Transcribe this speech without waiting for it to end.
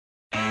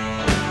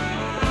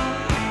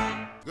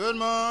Good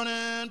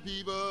morning,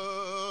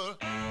 people.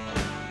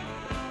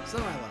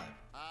 Semi-live.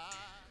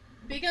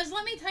 Because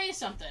let me tell you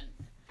something.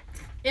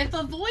 If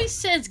a voice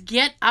says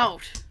get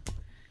out,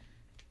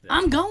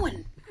 I'm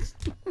going.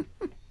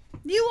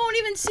 You won't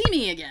even see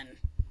me again.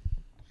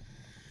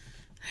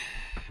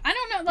 I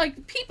don't know,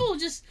 like, people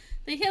just,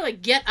 they hear,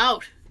 like, get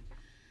out.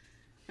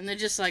 And they're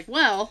just like,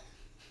 well,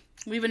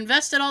 we've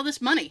invested all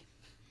this money.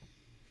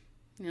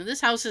 You know,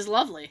 this house is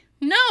lovely.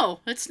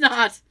 No, it's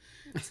not.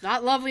 It's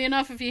not lovely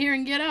enough if you're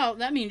hearing get out.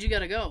 That means you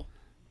gotta go.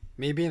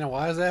 Me being a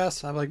wise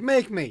ass, I'm like,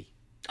 make me.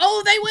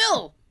 Oh, they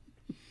will.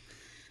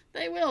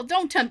 They will.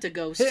 Don't tempt a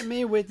ghost. Hit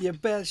me with your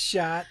best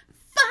shot.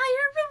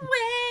 Fire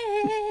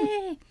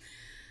away.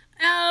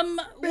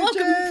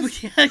 Welcome.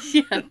 Yeah,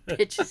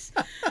 bitches.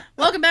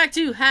 Welcome back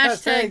to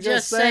Hashtag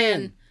Just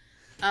Saying.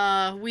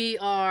 We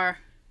are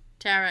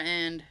Tara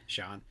and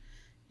Sean.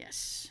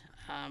 yes.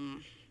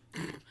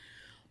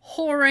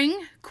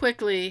 Whoring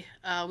quickly.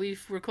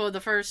 We've recorded the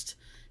first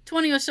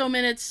 20 or so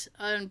minutes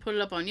and put it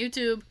up on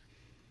YouTube,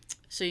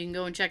 so you can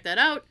go and check that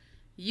out.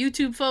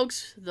 YouTube,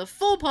 folks, the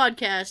full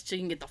podcast, so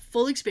you can get the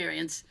full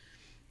experience,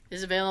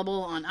 is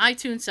available on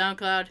iTunes,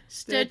 SoundCloud,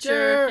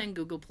 Stitcher, and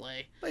Google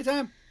Play.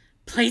 Playtime.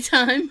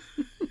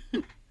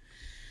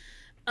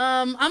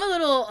 I'm a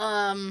little,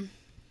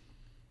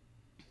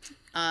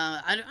 I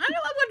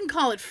wouldn't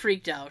call it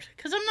freaked out,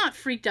 because I'm not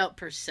freaked out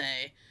per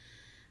se.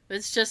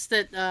 It's just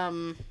that,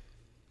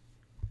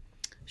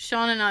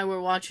 Sean and I were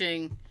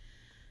watching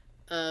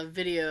a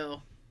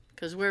video,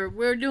 because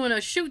we're doing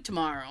a shoot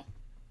tomorrow.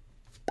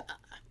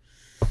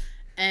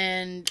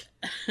 And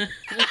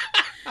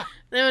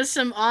there was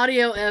some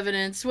audio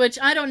evidence, which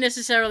I don't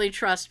necessarily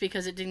trust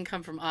because it didn't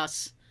come from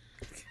us.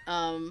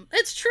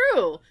 It's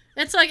true.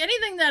 It's like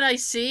anything that I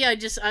see,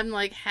 I'm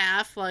like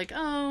half like,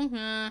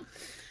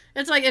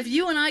 It's like if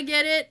you and I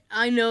get it,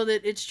 I know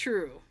that it's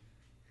true.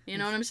 You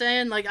know what I'm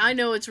saying? Like, I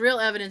know it's real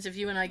evidence if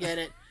you and I get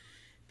it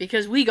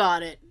because we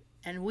got it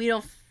and we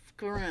don't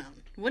fuck around.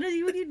 What are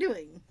you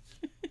doing?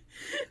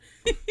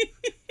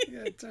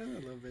 Yeah, turn a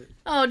little bit.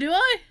 Oh, do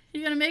I?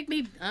 You're gonna make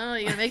me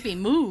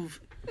move.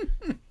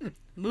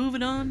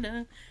 Moving on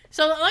down.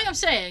 So, like I'm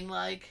saying,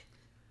 like,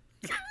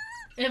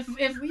 if you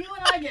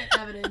and I get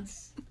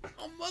evidence,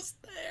 Almost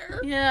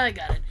there. yeah, I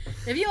got it.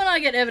 If you and I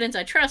get evidence,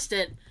 I trust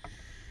it,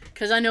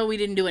 because I know we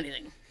didn't do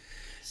anything.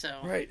 So,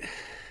 Right.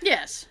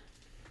 yes.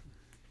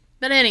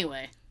 But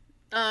anyway,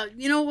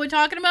 you know what we're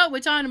talking about?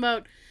 We're talking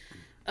about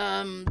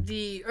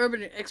the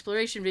urban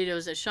exploration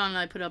videos that Sean and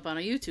I put up on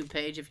a YouTube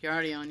page. If you're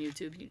already on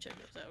YouTube, you can check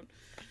those out.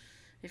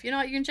 If you're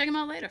not, you can check them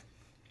out later.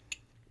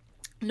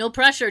 No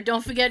pressure.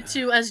 Don't forget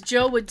to, as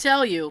Joe would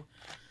tell you,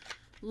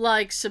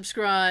 like,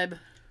 subscribe,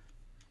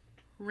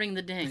 ring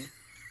the ding.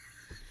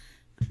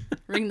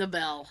 Ring the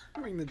bell.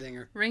 Ring the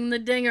dinger. Ring the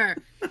dinger.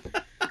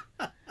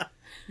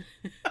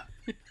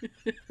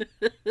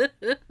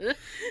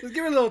 Let's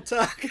give it a little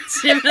tug.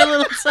 Give it a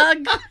little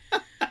tug.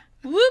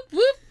 Whoop,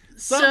 whoop.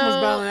 Something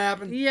was bound to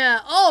happen.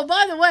 Yeah. Oh,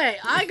 by the way,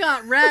 I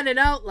got ratted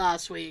out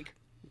last week.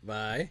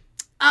 Bye.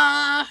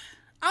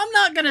 I'm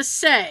not gonna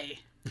say.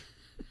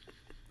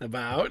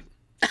 About?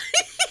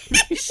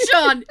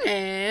 Sean,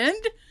 and?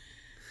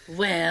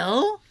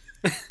 Well?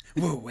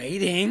 We're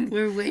waiting.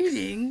 We're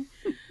waiting.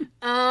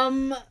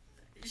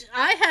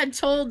 I had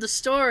told the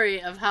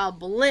story of how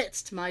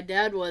blitzed my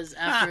dad was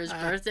after his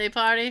birthday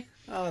party.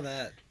 Oh,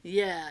 that.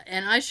 Yeah,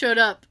 and I showed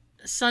up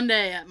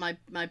Sunday at my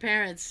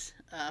parents'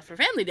 for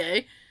Family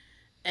Day,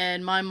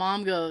 and my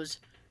mom goes,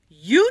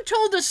 "You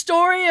told the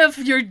story of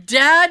your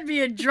dad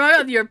being drunk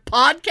on your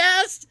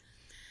podcast?"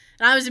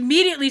 And I was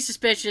immediately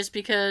suspicious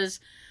because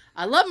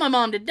I love my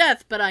mom to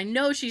death, but I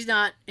know she's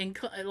not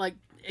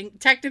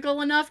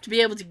technical enough to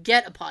be able to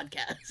get a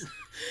podcast.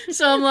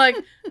 So I'm like,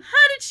 how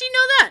did she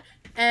know that?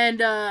 And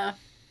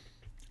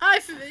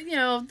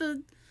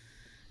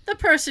the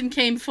person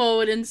came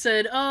forward and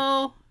said,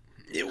 "Oh,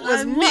 it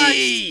was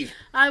me."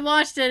 I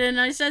watched it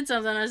and I said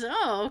something. I said,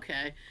 "Oh,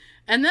 okay."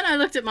 And then I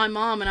looked at my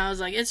mom and I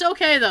was like, "It's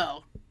okay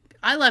though.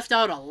 I left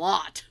out a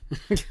lot."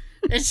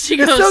 And she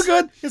goes, "It's so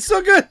good. It's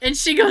so good." And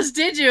she goes,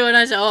 "Did you?" And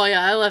I said, "Oh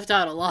yeah, I left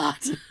out a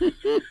lot."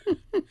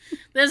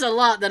 There's a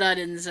lot that I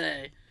didn't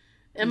say.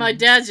 And my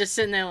dad's just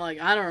sitting there like,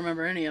 "I don't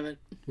remember any of it."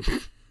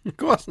 Of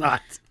course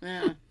not.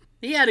 Yeah.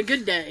 He had a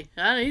good day.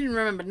 He didn't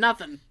remember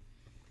nothing.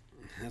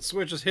 That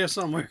switch is here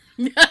somewhere.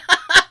 You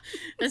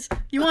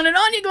want it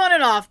on, you want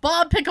it off.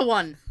 Bob, pick a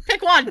one.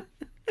 Pick one.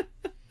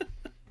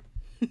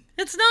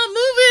 It's not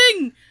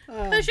moving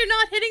because you're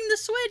not hitting the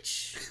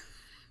switch.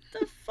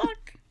 The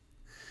fuck?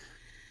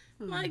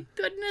 My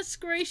goodness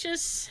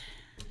gracious.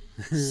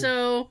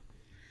 So,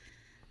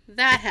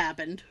 that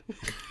happened.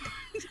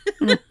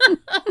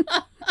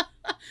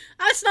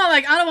 It's not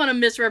like, I don't want to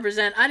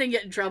misrepresent. I didn't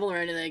get in trouble or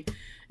anything.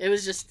 It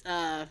was just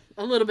a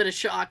little bit of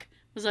shock.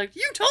 I was like,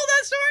 "You told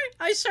that story?"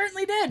 I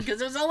certainly did,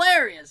 because it was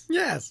hilarious.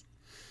 Yes.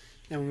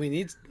 And we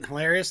need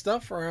hilarious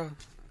stuff for a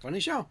funny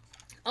show.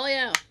 Oh,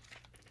 yeah.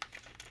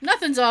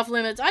 Nothing's off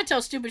limits. I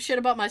tell stupid shit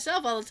about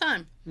myself all the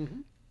time.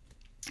 Mm-hmm.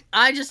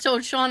 I just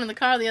told Sean in the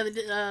car a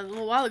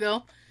little while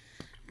ago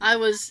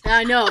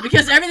I know,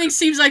 because everything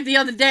seems like the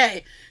other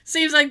day.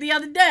 Seems like the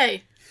other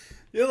day.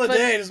 The other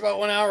day, just about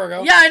 1 hour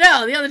ago. Yeah, I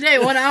know. The other day,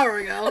 1 hour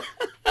ago.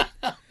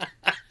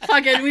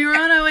 Fucking, we were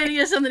on our way to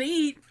get something to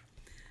eat.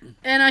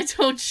 And I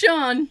told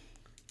Sean,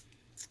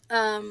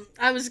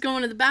 I was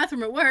going to the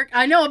bathroom at work.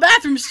 I know a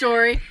bathroom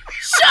story.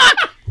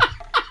 Shut!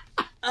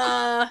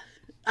 I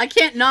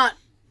can't not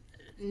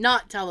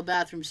tell a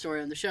bathroom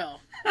story on the show.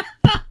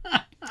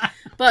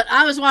 But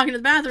I was walking to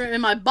the bathroom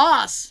and my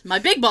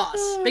big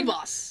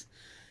boss,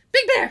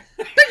 Big Bear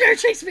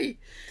chased me.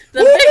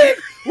 Woo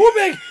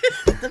big!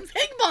 The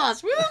big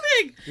boss, woo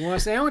big. You want a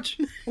sandwich?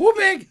 Woo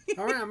big!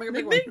 All right, I'll make a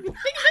big one. Big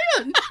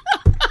one.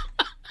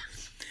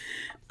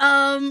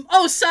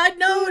 Side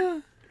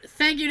note,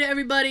 thank you to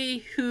everybody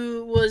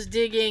who was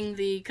digging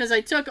because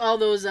I took all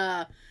those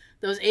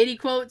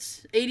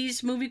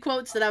 80s movie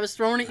quotes that I was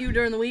throwing at you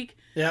during the week.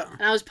 Yeah.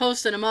 And I was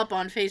posting them up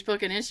on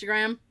Facebook and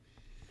Instagram.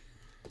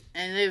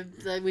 And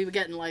we were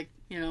getting a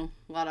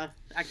lot of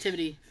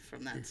activity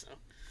from that.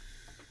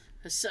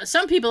 So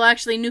some people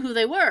actually knew who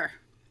they were.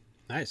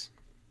 Nice.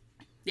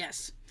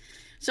 Yes.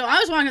 So I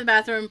was walking to the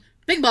bathroom.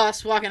 Big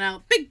boss walking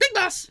out. Big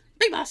boss.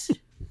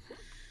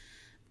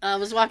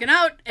 Was walking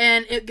out,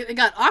 and it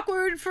got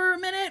awkward for a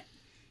minute.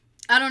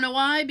 I don't know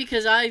why,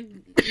 because I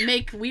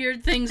make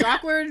weird things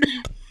awkward.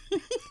 I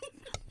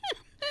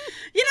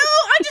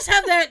just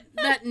have that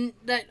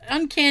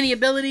uncanny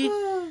ability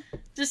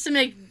just to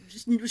make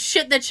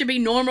shit that should be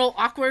normal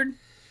awkward.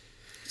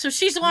 So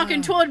she's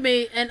walking toward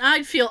me, and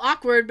I'd feel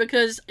awkward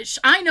because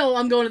I know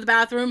I'm going to the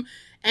bathroom,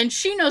 and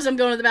she knows I'm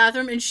going to the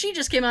bathroom, and she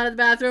just came out of the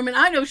bathroom, and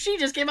I know she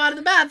just came out of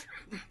the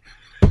bathroom.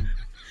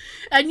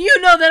 And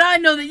you know that I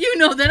know that you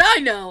know that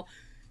I know.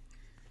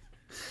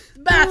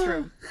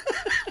 Bathroom.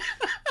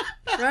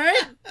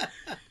 Right?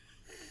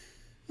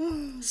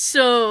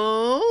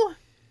 So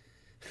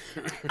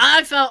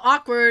I felt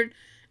awkward,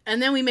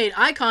 and then we made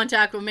eye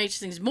contact, which makes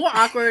things more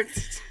awkward.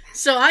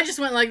 So I just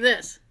went like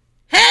this.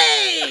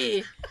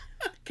 Hey!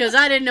 Because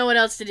I didn't know what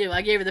else to do.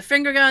 I gave her the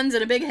finger guns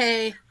and a big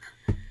hey.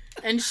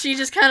 And she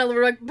just kind of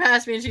looked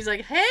past me, and she's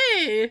like,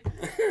 hey!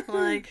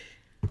 Like,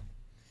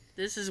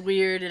 this is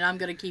weird, and I'm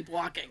going to keep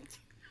walking.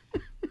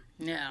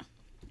 Yeah.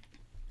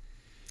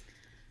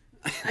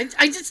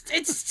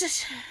 It's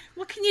just,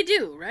 what can you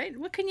do, right?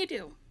 What can you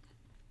do?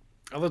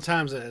 Other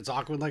times it's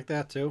awkward like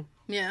that, too.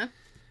 Yeah.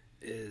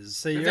 Is,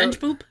 say revenge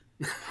poop?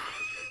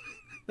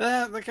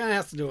 That kind of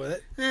has to do with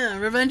it. Yeah,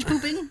 revenge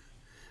pooping.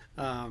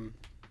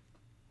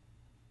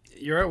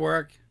 You're at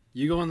work.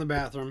 You go in the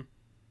bathroom.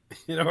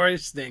 It already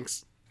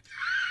stinks.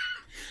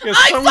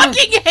 I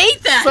fucking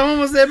hate that! Someone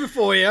was there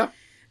before you.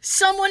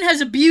 Someone has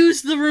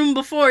abused the room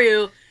before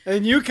you.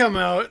 And you come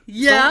out.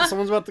 Yeah.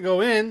 Someone's about to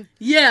go in.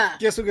 Yeah.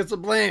 Guess who gets the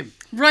blame?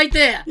 Right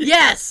there.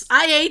 Yes.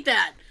 I hate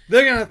that.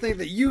 They're going to think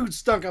that you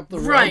stunk up the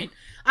room. Right.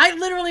 I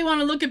literally want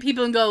to look at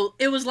people and go,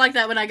 it was like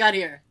that when I got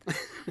here.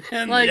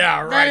 And like,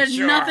 yeah, right, that had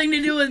sure. nothing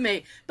to do with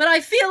me. But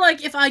I feel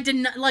like if I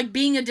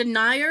being a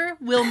denier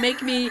will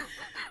make me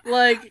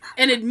like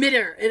an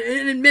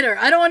admitter.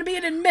 I don't want to be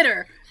an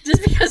admitter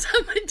just because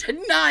I'm a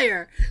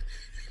denier.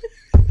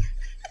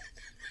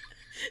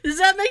 Does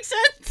that make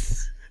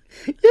sense?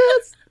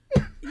 Yes.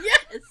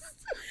 Yes.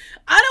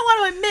 I don't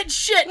want to admit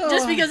shit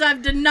just because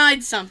I've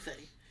denied something.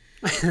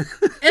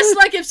 It's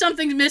like if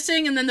something's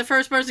missing and then the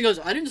first person goes,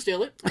 I didn't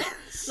steal it.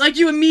 Like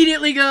you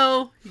immediately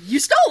go, you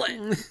stole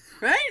it.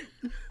 Right?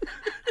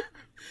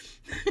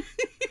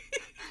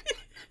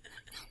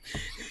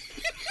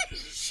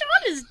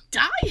 Sean is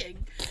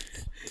dying.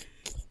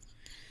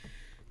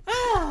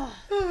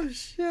 Oh,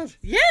 shit.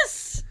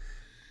 Yes.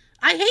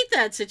 I hate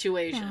that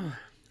situation.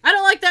 I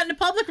don't like that in a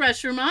public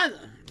restroom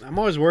either. I'm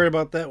always worried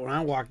about that when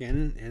I walk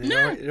in, and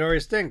it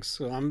already stinks.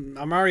 So I'm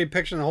already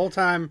picturing the whole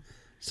time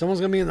someone's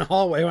gonna be in the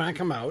hallway when I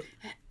come out.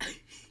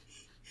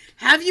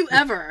 Have you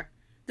ever?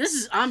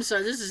 I'm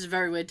sorry. This is a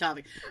very weird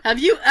topic. Have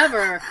you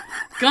ever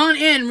gone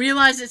in,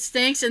 realized it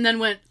stinks, and then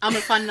went, "I'm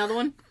gonna find another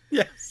one"?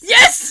 Yes.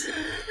 Yes.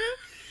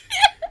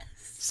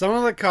 Some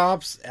of the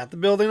cops at the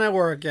building I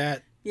work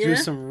at do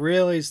some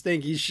really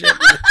stinky shit.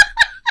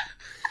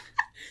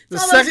 The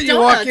second you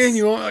walk in,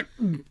 you want.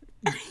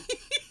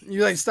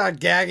 You start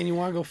gagging. You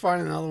want to go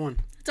find another one.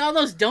 It's all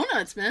those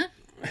donuts, man.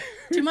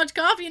 Too much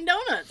coffee and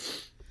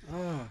donuts.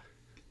 Oh.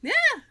 Yeah.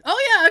 Oh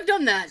yeah, I've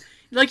done that.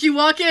 Like you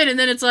walk in and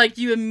then it's like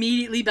you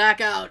immediately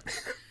back out,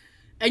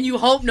 and you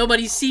hope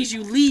nobody sees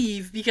you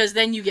leave because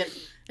then you get.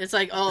 It's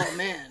like, oh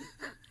man,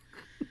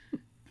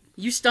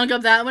 you stunk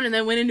up that one and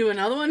then went into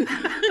another one.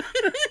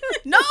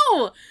 No,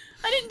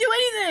 I didn't do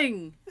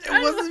anything.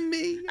 It wasn't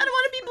me. I don't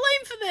want to be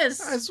blamed for this.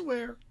 I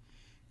swear.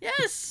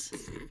 Yes.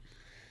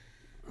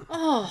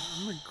 Oh.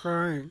 I'm like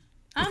crying.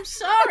 I'm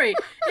sorry.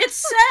 It's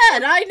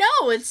sad. I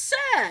know. It's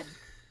sad.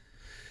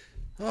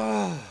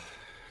 Oh.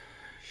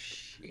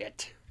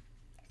 Shit.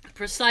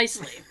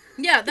 Precisely.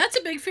 Yeah, that's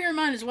a big fear of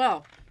mine as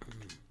well.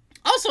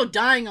 Also,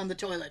 dying on the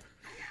toilet.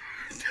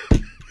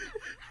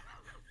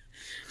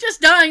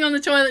 Just dying on the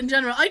toilet in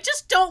general. I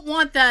just don't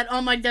want that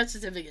on my death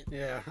certificate.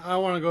 Yeah, I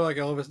don't want to go like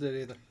Elvis did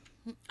either.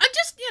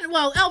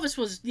 Elvis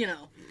was,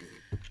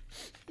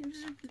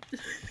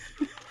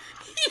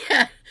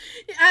 Yeah,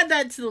 add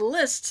that to the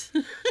list.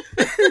 I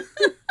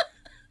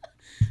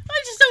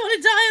just don't want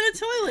to die in a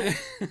toilet.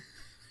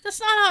 That's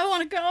not how I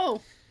want to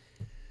go.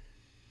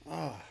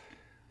 Oh.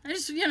 I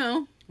just, you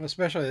know.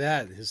 Especially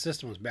that. His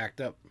system was backed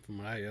up, from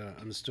what I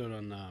understood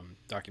on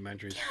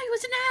documentaries. Yeah, he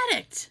was an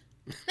addict.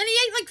 Then he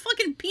ate like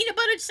fucking peanut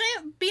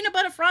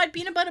butter fried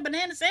peanut butter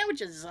banana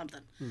sandwiches or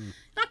something.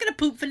 Not gonna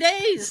poop for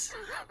days.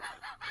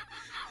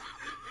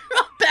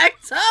 All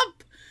backed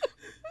up.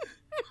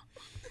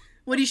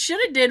 What he should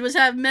have did was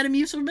have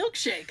Metamucil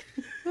milkshake.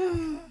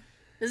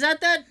 Is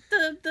that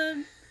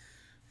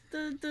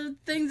the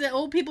things that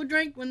old people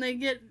drink when they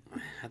get?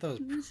 I thought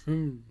it was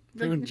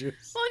prune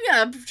juice. Well,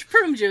 yeah,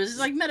 prune juice. It's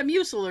like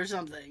Metamucil or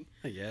something.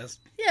 I guess.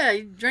 Yeah,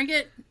 you drink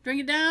it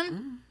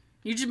down.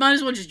 You just might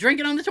as well just drink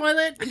it on the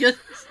toilet because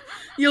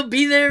you'll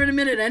be there in a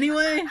minute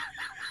anyway.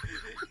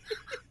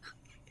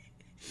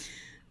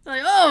 It's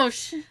like, oh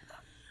shit.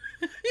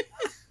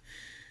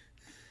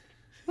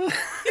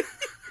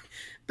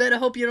 Better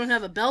hope you don't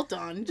have a belt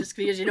on just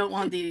because you don't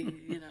want the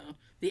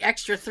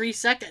extra 3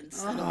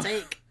 seconds it'll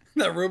take.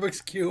 That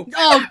Rubik's Cube.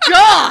 Oh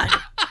God!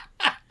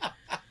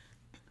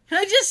 Can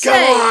I just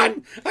say? Come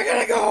on! I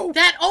gotta go!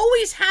 That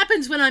always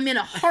happens when I'm in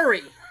a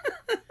hurry.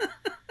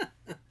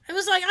 It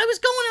was like I was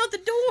going out the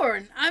door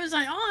and I was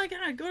like, oh, I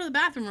gotta go to the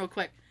bathroom real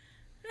quick.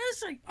 And I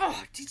was like,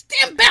 oh, this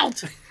damn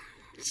belt!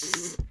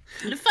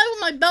 And to fight with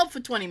my belt for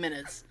 20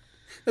 minutes.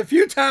 The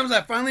few times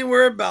I finally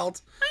wear a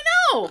belt. I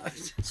know!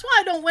 That's why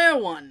I don't wear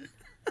one.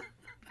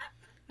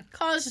 It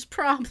causes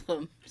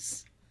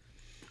problems.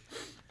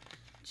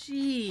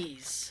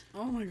 Jeez.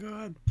 Oh my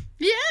God.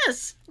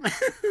 Yes!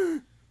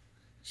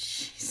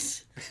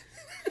 Jeez.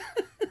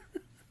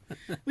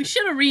 We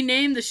should have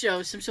renamed the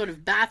show some sort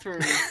of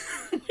bathroom.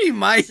 We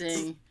might.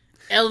 Sing.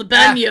 El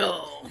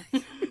Baño.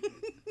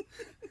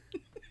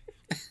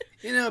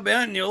 You know,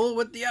 Baño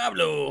with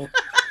Diablo.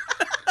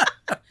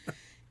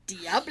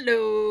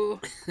 Diablo.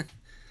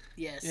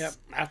 Yes. Yep.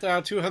 After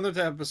our 200th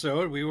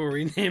episode, we will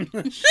rename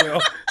the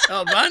show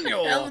El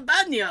Baño. El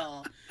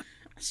Baño.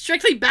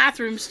 Strictly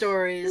bathroom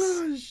stories.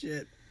 Oh,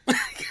 shit.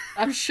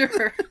 I'm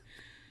sure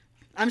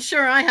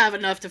I have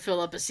enough to fill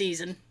up a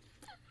season.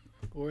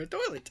 Or a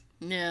toilet.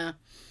 Yeah.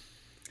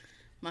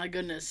 My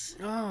goodness.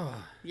 Oh.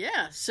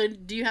 Yeah. So,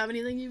 do you have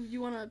anything you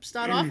want to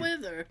start off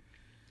with, or?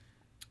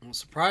 Well,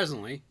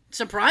 surprisingly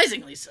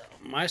so.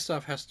 My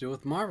stuff has to do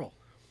with Marvel.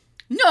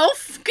 No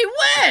fucking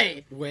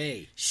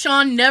way!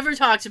 Sean never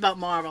talks about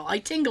Marvel. I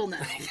tingle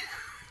now.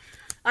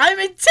 I'm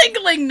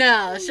tingling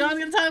now. Sean's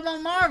gonna talk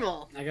about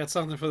Marvel. I got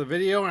something for the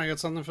video and I got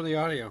something for the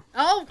audio.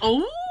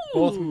 Oh.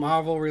 Both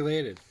Marvel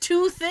related.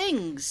 2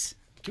 things.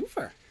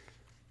 Twofer.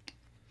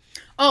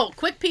 Oh,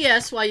 quick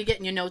PS while you're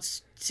getting your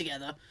notes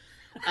together.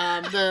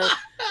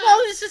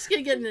 It's just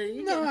gonna get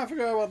into. No, I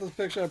forgot about this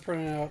picture I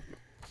printed out.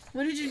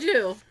 What did you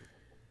do?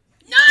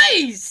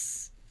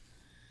 Nice!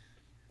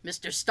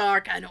 Mr.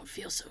 Stark, I don't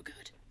feel so good.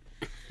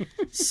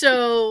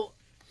 So,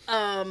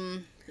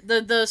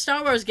 the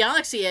Star Wars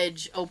Galaxy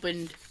Edge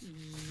opened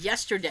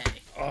yesterday.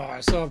 Oh,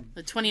 I saw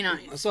the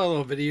 29th. I saw a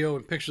little video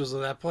and pictures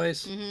of that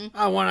place. Mm-hmm.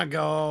 I want to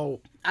go.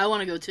 I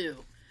want to go too.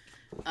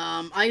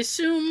 I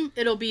assume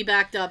it'll be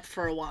backed up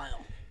for a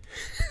while.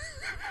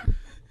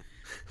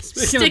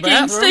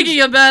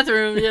 Speaking of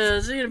bathroom, yeah,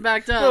 speaking of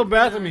backed up. A little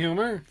bathroom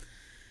humor.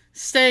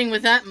 Staying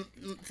with that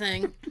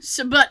thing.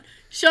 So, but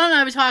Sean and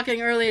I were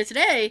talking earlier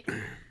today,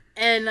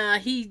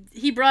 and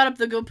he brought up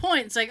the good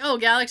point. It's like, oh,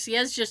 Galaxy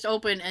has just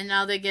opened, and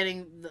now they're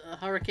getting the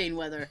hurricane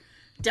weather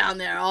down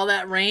there, all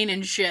that rain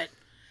and shit.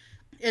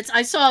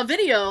 I saw a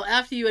video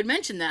after you had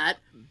mentioned that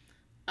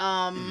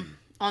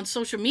on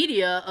social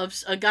media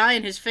of a guy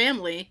and his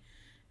family,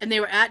 and they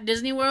were at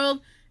Disney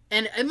World,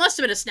 and it must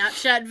have been a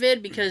Snapchat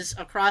vid because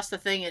across the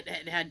thing it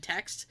had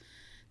text,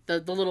 the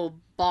little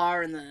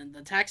bar and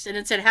the text, and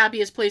it said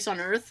happiest place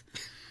on earth.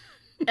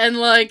 And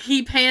like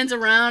he pans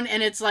around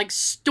and it's like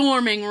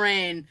storming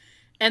rain,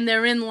 and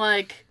they're in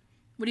like,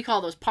 what do you call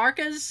those,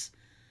 parkas?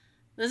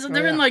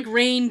 They're in like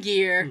rain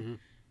gear. Mm-hmm.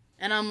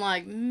 And I'm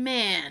like,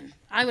 man,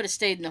 I would have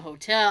stayed in the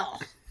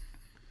hotel.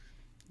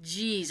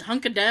 Jeez,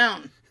 hunker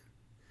down.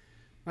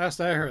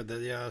 Last I heard,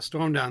 the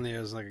storm down there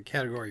is like a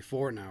Category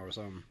 4 now or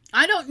something.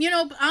 I don't,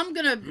 I'm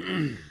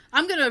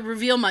gonna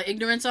reveal my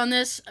ignorance on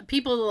this.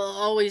 People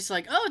are always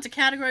like, oh, it's a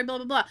category, blah,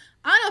 blah, blah.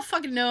 I don't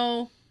fucking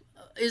know.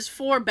 Is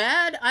 4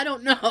 bad? I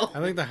don't know. I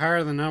think the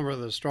higher the number,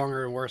 the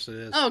stronger and worse it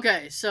is.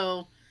 Okay,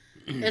 so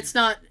it's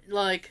not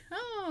like,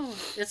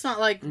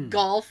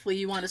 golf where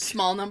you want a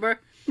small number.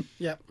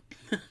 Yep.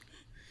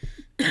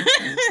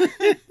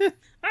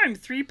 I'm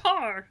 3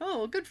 par.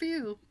 Oh, good for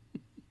you.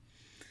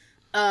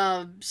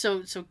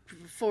 So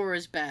 4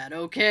 is bad.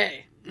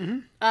 Okay.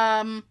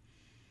 Mm-hmm.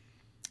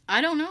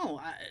 I don't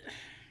know.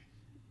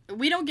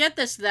 We don't get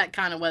that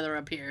kind of weather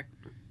up here.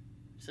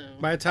 So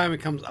by the time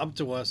it comes up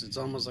to us, it's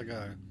almost like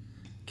a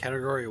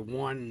Category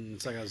 1.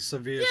 It's like a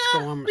severe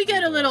storm. We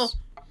get a little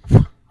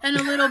and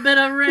a little bit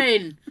of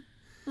rain,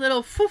 a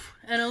little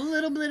and a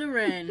little bit of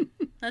rain.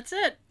 That's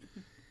it.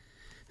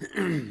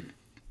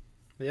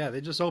 Yeah,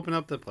 they just opened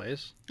up the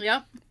place.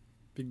 Yep.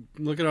 You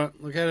look at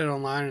it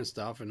online and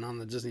stuff, and on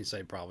the Disney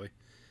site probably.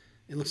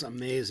 It looks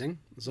amazing.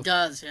 It's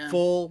a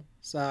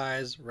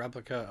full-size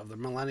replica of the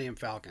Millennium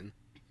Falcon.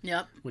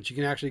 Yep. Which you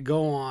can actually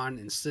go on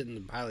and sit in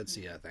the pilot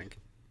seat, I think.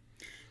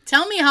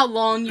 Tell me how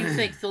long you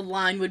think the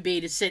line would be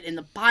to sit in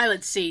the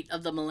pilot seat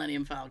of the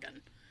Millennium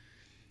Falcon.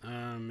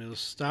 It'll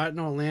start in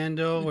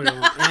Orlando and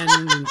it'll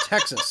end in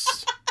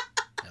Texas.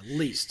 At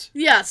least.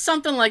 Yeah,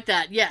 something like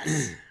that.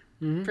 Yes.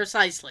 Mm-hmm.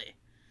 Precisely.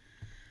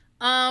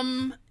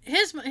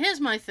 Here's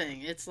my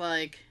thing. It's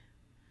like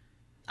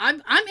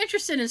I'm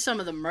interested in some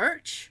of the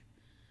merch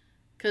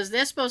because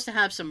they're supposed to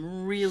have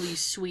some really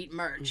sweet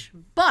merch.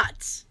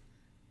 But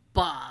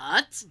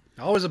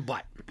always a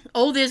but.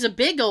 Oh, there's a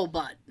big old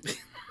but.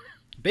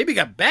 Baby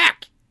got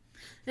back.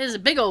 There's a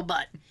big old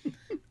but.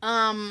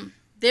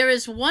 There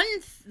is one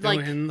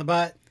in the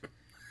butt.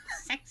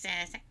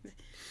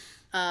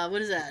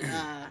 What is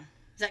that?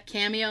 Is that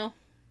Cameo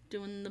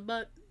doing the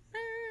butt?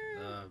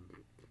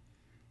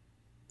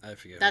 I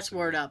forget. That's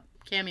Word Up.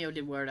 Cameo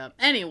did Word Up.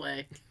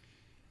 Anyway,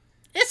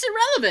 it's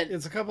irrelevant.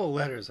 It's a couple of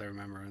letters I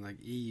remember, like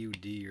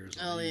EUD or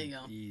something. Oh, there you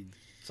go.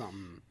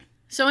 Something.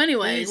 So,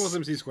 anyways, equals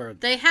MC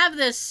squared. They have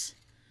this.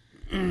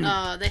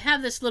 They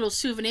have this little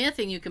souvenir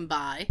thing you can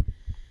buy,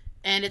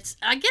 and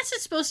I guess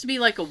it's supposed to be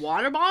like a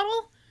water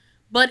bottle,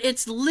 but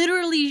it's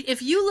literally,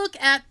 if you look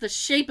at the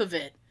shape of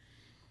it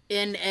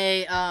in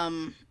a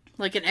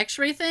like an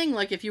X-ray thing,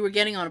 like if you were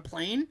getting on a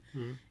plane,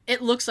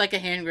 it looks like a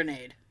hand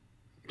grenade.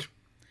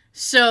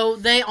 So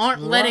they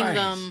aren't letting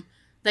them.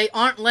 They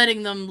aren't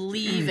letting them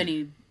leave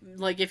any.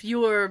 Like if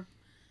you were,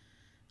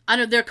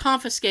 they're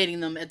confiscating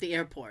them at the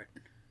airport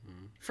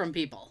from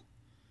people.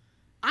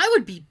 I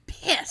would be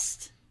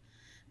pissed.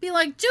 Be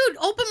like, dude,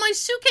 open my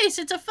suitcase.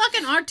 It's a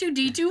fucking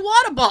R2-D2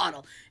 water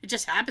bottle. It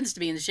just happens to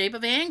be in the shape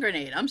of a hand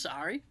grenade. I'm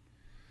sorry.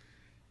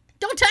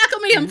 Don't tackle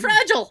me. I'm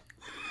fragile.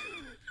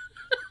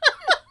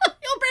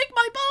 You'll break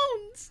my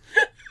bones.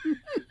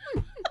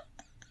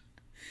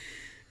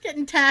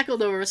 Getting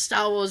tackled over a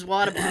Star Wars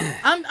water bottle.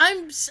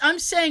 I'm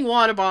saying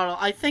water bottle.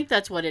 I think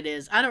that's what it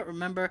is. I don't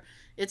remember.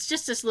 It's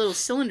just this little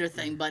cylinder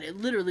thing, but it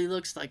literally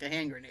looks like a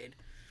hand grenade.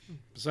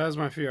 Besides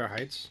my fear of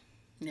heights.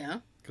 Yeah.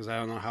 Because I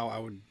don't know how I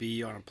would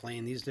be on a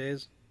plane these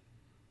days.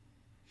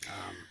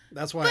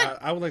 That's why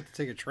I would like to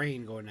take a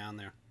train going down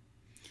there.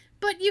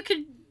 But you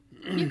could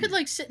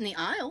like sit in the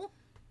aisle.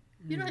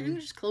 You don't you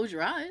just close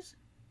your eyes.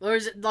 Or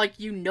is it like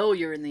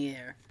you're in the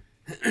air?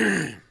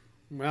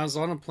 When I was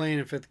on a plane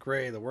in 5th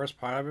grade, the worst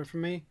part of it for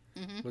me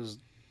was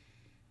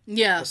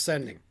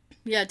ascending.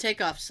 Yeah,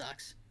 takeoff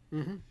sucks.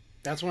 Mm-hmm.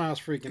 That's when I was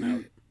freaking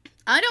out.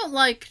 I don't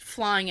like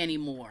flying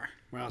anymore.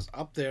 When I was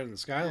up there in the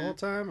sky the whole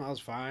time, I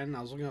was fine.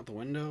 I was looking out the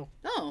window.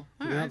 Oh, all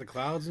looking right. at the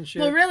clouds and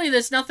shit. Well, really,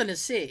 there's nothing to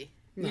see.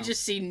 No. You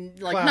just see,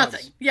 like, clouds.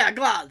 nothing. Yeah,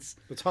 clouds.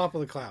 The top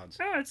of the clouds.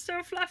 Oh, it's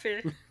so fluffy.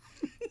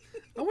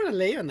 I want to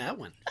lay on that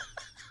one.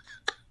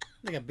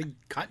 Like a big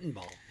cotton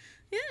ball.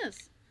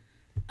 Yes.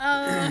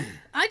 I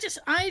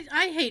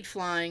hate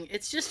flying.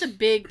 It's just a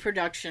big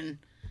production.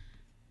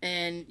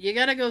 And you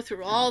gotta go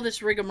through all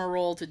this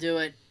rigmarole to do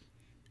it.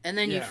 And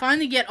then you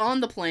finally get on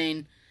the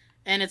plane.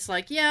 And it's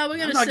like, we're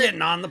gonna I'm not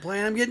getting on the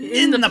plane. I'm getting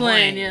in the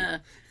plane. Yeah.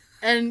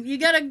 And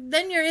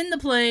then you're in the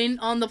plane,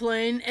 on the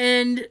plane,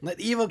 and... Let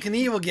Evel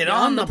Knievel get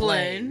on the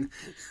plane.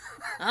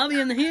 I'll be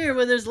in here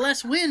where there's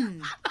less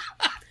wind.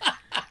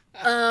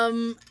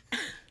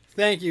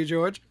 Thank you,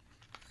 George.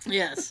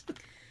 Yes.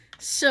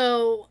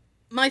 So,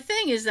 my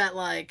thing is that,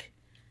 like,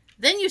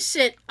 then you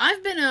sit...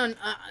 I've been on...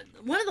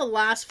 one of the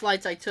last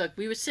flights I took,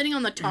 we were sitting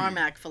on the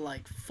tarmac for,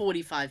 like,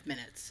 45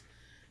 minutes.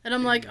 And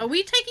I'm like, are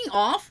we taking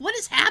off? What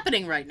is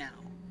happening right now?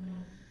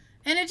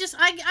 And it just,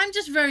 I'm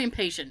just very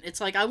impatient.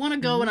 It's like, I want to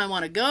go when I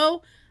want to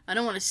go. I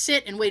don't want to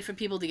sit and wait for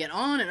people to get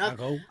on. And I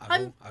go.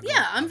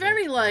 I'm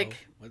very like,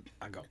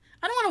 I go.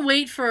 I don't want to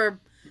wait for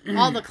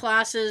all the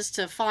classes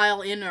to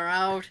file in or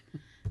out.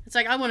 It's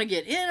like, I want to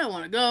get in, I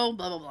want to go,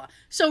 blah, blah, blah.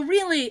 So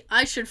really,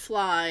 I should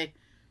fly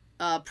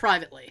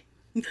privately.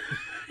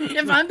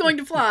 If I'm going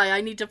to fly,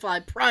 I need to fly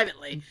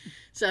privately.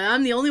 So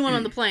I'm the only one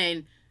on the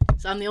plane,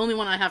 so I'm the only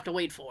one I have to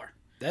wait for.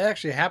 That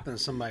actually happened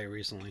to somebody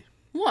recently.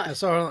 What? I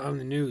saw it on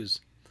the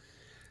news.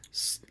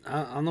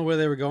 I don't know where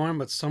they were going,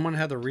 but someone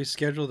had to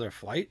reschedule their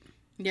flight.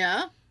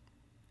 Yeah?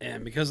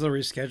 And because of the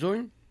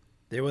rescheduling,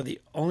 they were the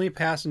only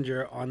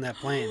passenger on that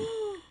plane.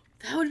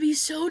 That would be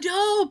so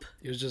dope.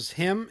 It was just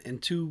him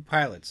and 2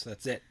 pilots.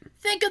 That's it.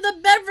 Think of the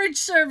beverage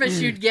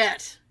service you'd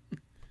get.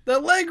 The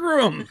leg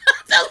room.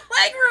 The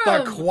leg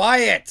room. The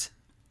quiet.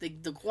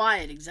 The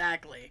quiet,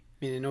 exactly.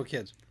 Meaning no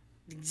kids.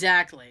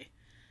 Exactly.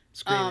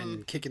 Screaming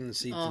and kicking the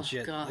seats and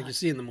shit. God. Like you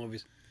see in the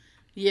movies.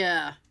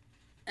 Yeah.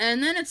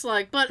 And then it's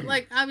like, but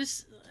like I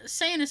was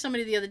saying to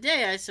somebody the other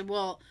day, I said,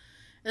 well,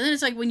 and then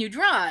it's like when you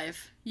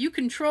drive, you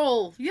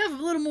have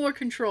a little more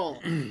control.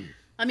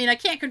 I mean, I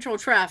can't control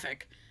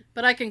traffic,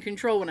 but I can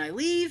control when I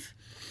leave,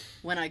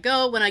 when I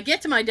go. When I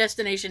get to my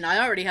destination,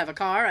 I already have a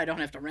car. I don't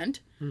have to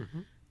rent.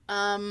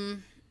 Mm-hmm.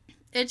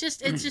 It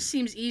just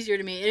seems easier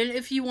to me. And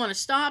if you want to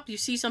stop, you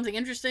see something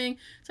interesting,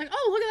 it's like,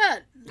 oh, look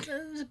at that.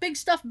 There's a big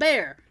stuffed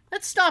bear.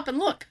 Let's stop and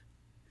look.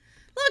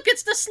 Look,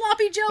 it's the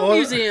Sloppy Joe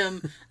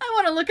Museum. I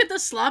want to look at the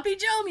Sloppy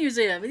Joe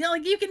Museum.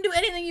 Like, you can do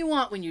anything you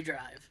want when you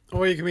drive.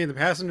 Or you can be in the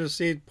passenger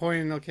seat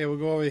pointing, okay, we'll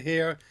go over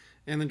here,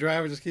 and the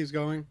driver just keeps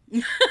going.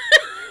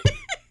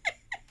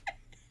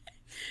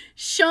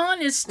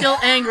 Sean is still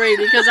angry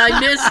because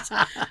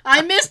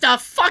I missed a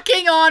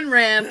fucking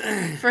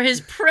on-ramp for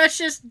his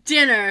precious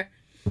dinner.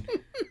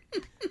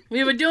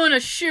 We were doing a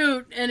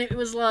shoot, and it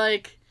was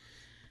like,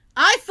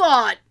 I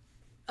thought,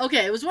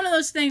 okay, it was one of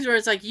those things where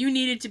it's like you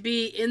needed to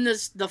be in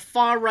the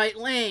far right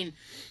lane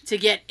to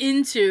get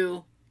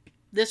into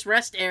this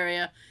rest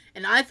area,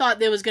 and I thought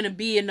there was going to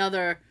be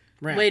another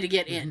way to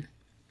get in.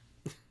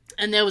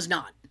 And there was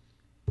not.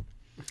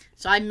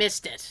 So I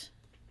missed it.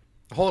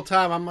 The whole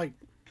time I'm like...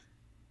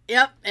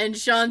 Yep, and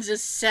Sean's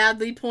just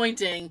sadly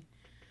pointing.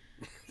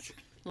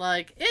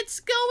 Like, it's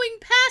going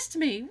past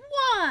me.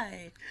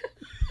 Why?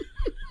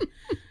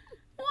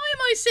 Why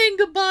am I saying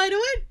goodbye to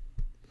it?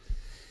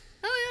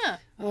 Oh, yeah.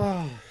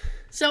 Oh.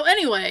 So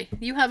anyway,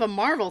 you have a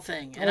Marvel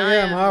thing. And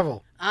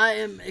Marvel. I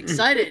am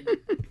excited.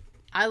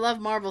 I love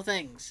Marvel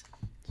things.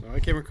 So I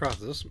came across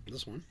this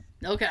one.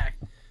 Okay.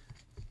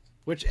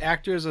 Which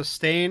actors are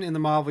staying in the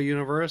Marvel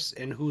Universe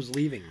and who's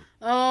leaving?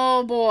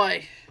 Oh,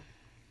 boy.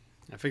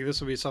 I figure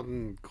this will be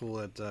something cool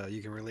that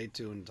you can relate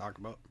to and talk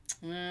about.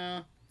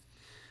 Yeah.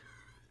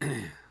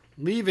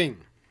 Leaving.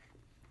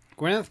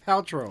 Gwyneth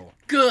Paltrow.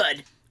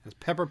 Good. As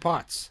Pepper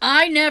Potts.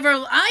 I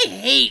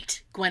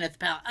hate Gwyneth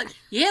Paltrow.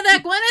 You hear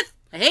that, Gwyneth?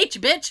 I hate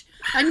you, bitch.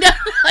 I never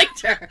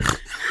liked her.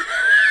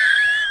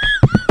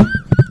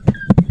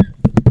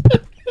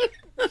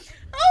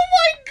 Oh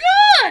my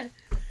god!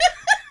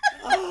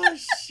 Oh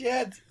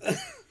shit.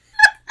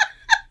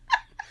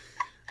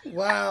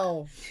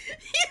 Wow.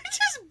 You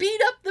just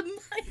beat up the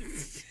mic.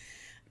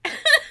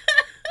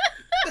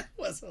 That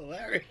was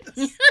hilarious.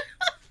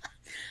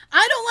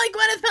 I don't like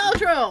Gwyneth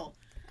Paltrow.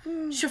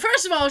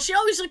 First of all, she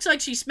always looks like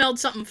she smelled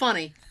something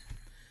funny.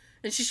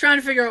 And she's trying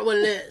to figure out what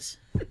it is.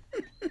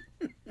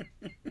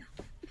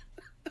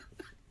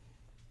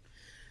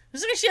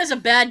 Looks like she has a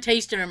bad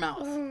taste in her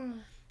mouth.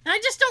 And I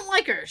just don't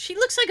like her. She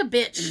looks like a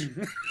bitch.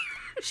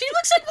 She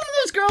looks like one of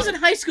those girls in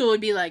high school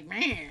would be like,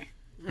 meh.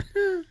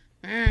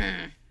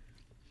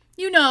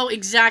 You know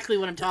exactly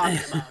what I'm talking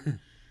about.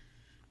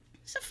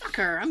 So fuck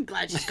her. I'm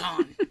glad she's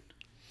gone.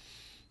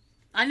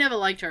 I never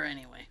liked her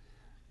anyway.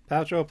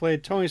 Paltrow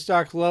played Tony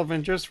Stark's love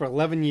interest for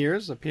 11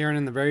 years, appearing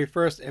in the very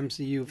first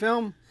MCU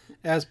film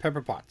as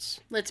Pepper Potts.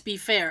 Let's be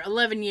fair.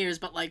 11 years,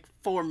 but like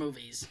 4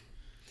 movies.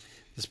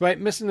 Despite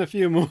missing a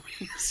few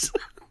movies,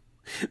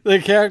 the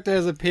character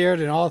has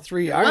appeared in all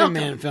 3 Iron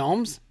Man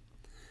films,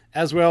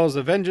 as well as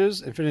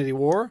Avengers, Infinity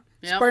War,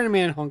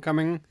 Spider-Man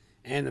Homecoming,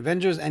 and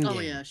Avengers Endgame. Oh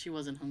yeah, she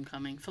was in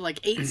Homecoming. For like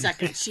 8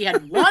 seconds. She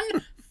had one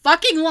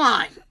fucking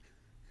line.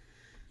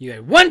 You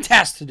had one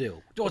task to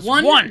do.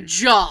 One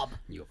job.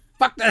 You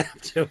fucked that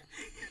up too.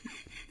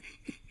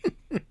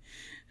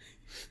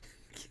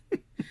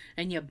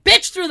 And you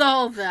bitch through the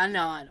whole thing.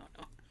 No, I don't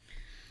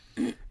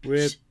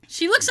know.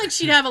 She looks like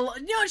she'd have a...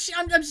 You know,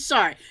 I'm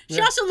sorry. She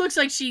also looks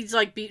like she's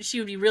like she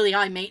would be really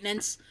high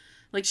maintenance.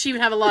 Like she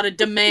would have a lot of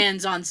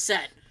demands on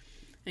set.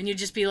 And you'd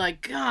just be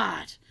like,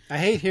 God. I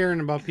hate hearing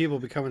about people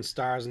becoming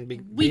stars and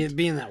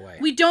being that way.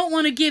 We don't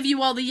want to give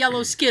you all the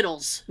yellow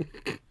Skittles.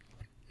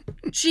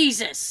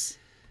 Jesus.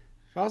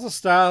 If I was a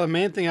star, the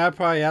main thing I'd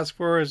probably ask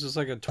for is just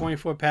like a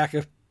 24-pack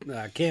of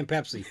canned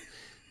Pepsi.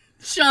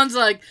 Sean's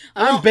like,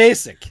 I'm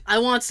basic. I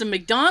want some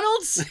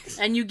McDonald's,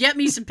 and you get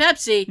me some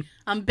Pepsi.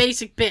 I'm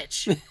basic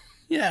bitch.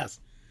 Yes.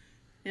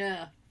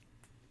 Yeah.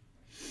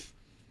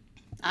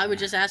 I would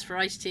just ask for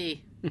iced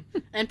tea.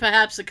 And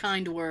perhaps a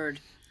kind word.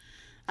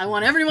 I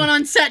want everyone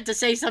on set to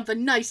say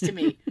something nice to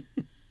me.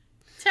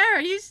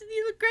 Tara, you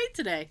look great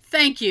today.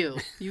 Thank you.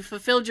 You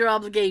fulfilled your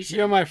obligation.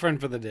 You're my friend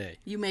for the day.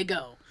 You may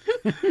go.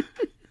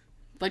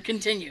 But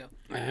continue.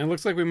 And it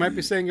looks like we might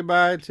be saying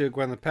goodbye to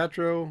Gwyneth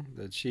Paltrow,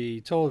 that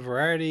she told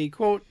Variety,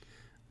 quote,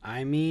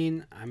 I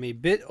mean, I'm a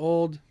bit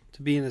old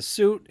to be in a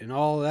suit and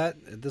all that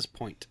at this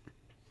point.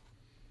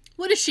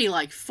 What is she,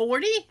 like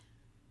 40?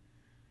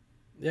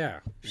 Yeah.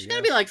 She's got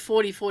to be like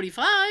 40,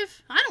 45.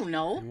 I don't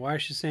know. And why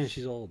is she saying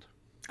she's old?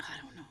 I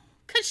don't know.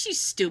 Because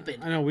she's stupid.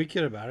 I know we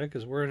kid about it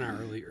because we're in our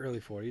early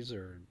 40s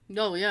or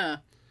oh, yeah.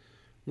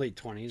 late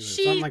 20s or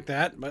something like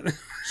that. But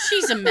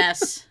she's a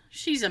mess.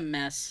 She's a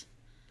mess.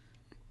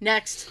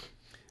 Next.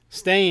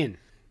 Staying.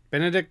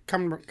 Benedict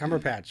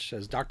Cumberbatch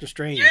as Doctor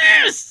Strange.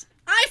 Yes!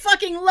 I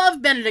fucking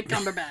love Benedict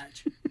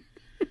Cumberbatch.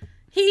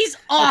 He's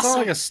awesome. It's all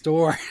like a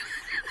store.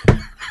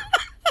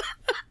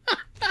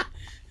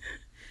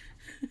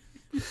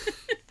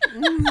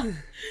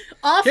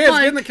 Off Kids, mic,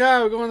 get in the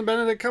car. We're going to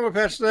Benedict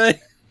Cumberbatch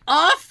today.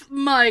 Off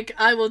mic,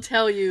 I will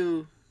tell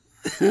you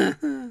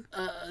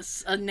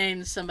a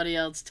name somebody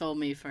else told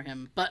me for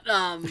him. But,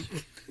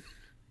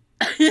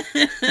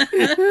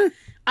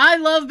 I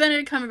love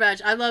Benedict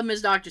Cumberbatch. I love him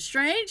as Doctor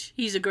Strange.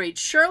 He's a great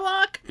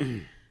Sherlock.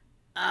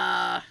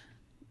 I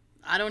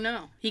don't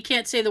know. He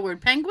can't say the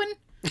word penguin.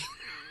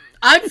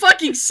 I'm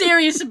fucking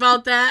serious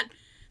about that.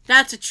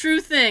 That's a true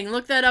thing.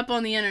 Look that up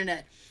on the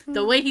internet.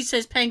 The way he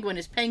says penguin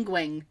is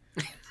penguin.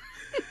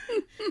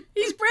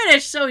 He's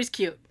British, so he's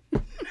cute.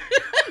 He's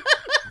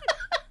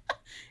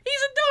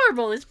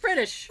adorable. It's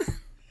British.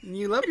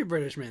 You love your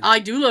British men. I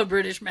do love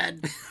British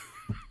men.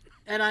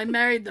 And I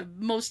married the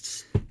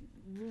most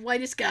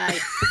whitest guy.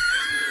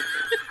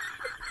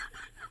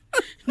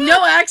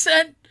 No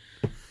accent.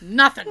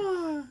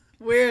 Nothing.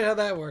 Weird how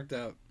that worked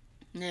out.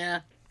 Yeah,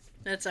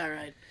 that's all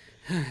right.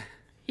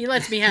 He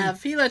lets me have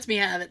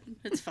it.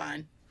 It's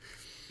fine.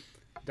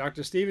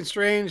 Dr. Stephen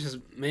Strange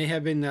may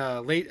have been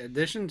a late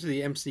addition to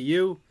the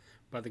MCU,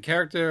 but the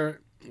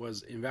character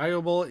was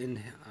invaluable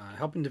in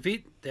helping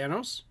defeat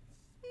Thanos,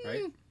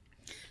 right?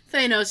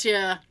 Thanos,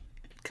 yeah.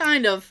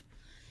 Kind of.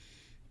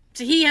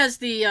 So he has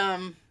the,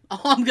 oh,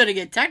 I'm going to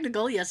get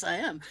technical. Yes, I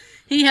am.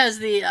 He has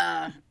he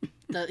had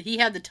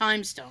the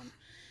time stone.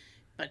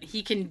 But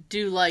he can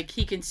do,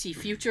 he can see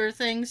future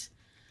things.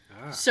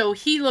 Ah. So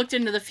he looked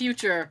into the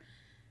future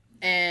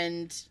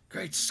and...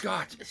 Great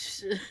Scott!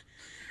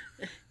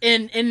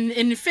 In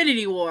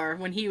Infinity War,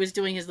 when he was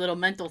doing his little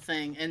mental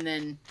thing, and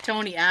then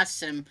Tony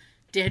asks him,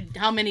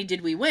 how many did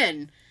we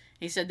win?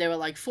 He said there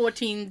were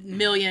 14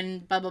 million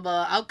blah blah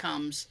blah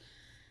outcomes.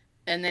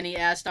 And then he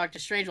asked Doctor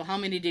Strange, well, how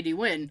many did we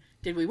win?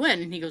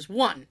 And he goes,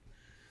 1.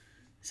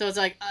 So it's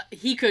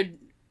he could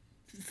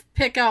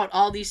pick out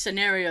all these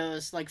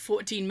scenarios,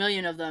 14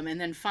 million of them,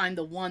 and then find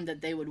the one that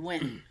they would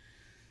win.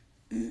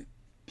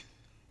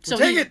 So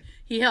take it.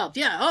 He helped.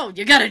 Yeah. Oh,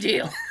 you got a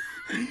deal.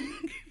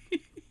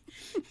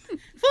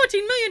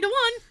 14 million to 1.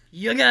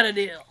 You got a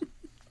deal.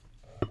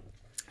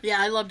 Yeah,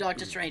 I love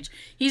Doctor Strange.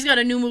 He's got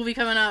a new movie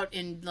coming out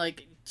in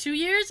 2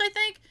 years, I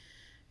think.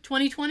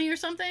 2020 or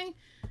something.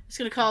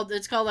 It's called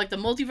The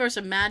Multiverse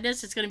of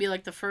Madness. It's gonna be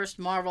the first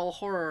Marvel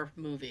horror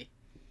movie.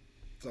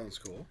 Sounds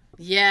cool.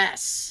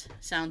 Yes.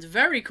 Sounds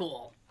very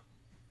cool.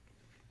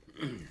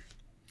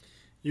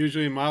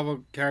 Usually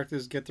Marvel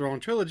characters get their own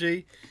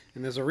trilogy,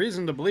 and there's a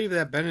reason to believe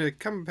that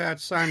Benedict Cumberbatch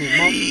signed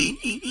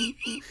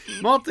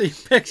a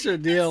multi-picture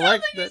deal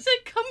like that. You said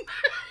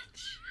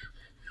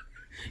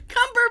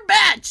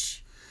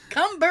Cumberbatch.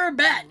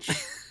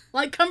 Cumberbatch.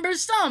 Like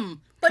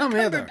cumbersome, but Come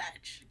hither.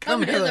 Cumberbatch.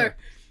 Come hither.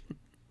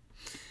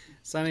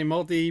 Signing a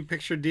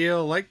multi-picture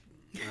deal like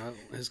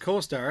his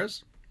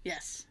co-stars.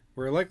 Yes.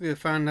 We're likely to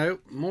find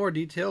out more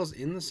details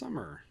in the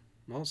summer.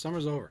 Well,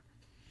 summer's over.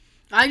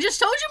 I just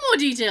told you more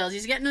details.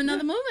 He's getting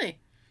another movie.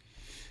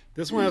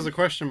 This one has a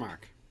question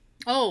mark.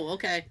 Oh,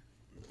 okay.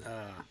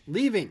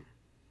 Leaving?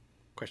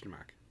 Question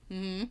mark.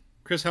 Mm-hmm.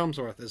 Chris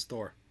Hemsworth is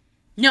Thor.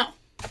 No.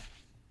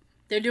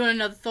 They're doing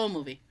another Thor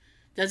movie.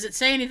 Does it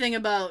say anything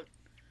about...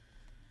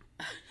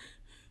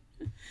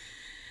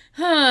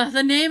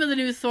 The name of the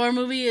new Thor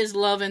movie is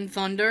Love and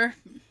Thunder.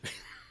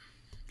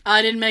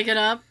 I didn't make it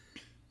up.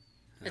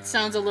 It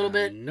sounds a little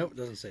bit... Nope,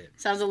 doesn't say it.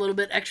 Sounds a little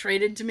bit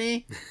X-rated to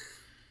me.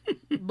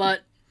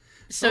 But...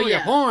 So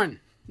yeah. Porn.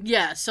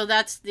 Yeah, so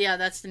that's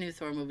the new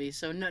Thor movie.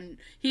 So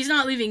he's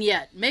not leaving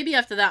yet. Maybe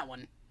after that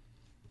one.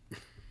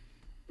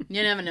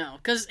 You never know.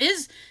 Because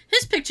his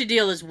picture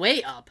deal is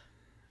way up.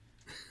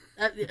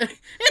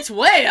 It's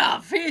way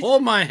up.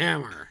 Hold my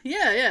hammer.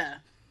 Yeah.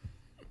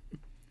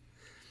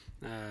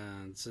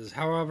 It says,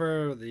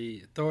 however,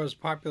 the Thor's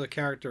popular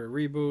character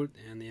reboot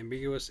and the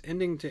ambiguous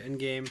ending to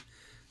Endgame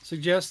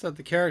suggests that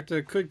the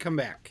character could come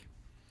back.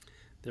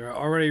 There are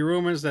already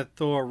rumors that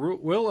Thor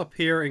will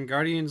appear in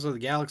Guardians of the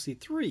Galaxy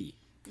 3,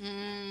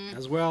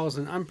 as well as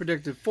an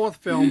unpredicted fourth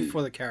film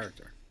for the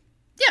character.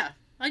 Yeah,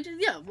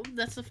 well,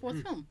 that's the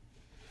fourth film.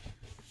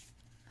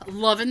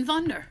 Love and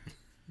Thunder.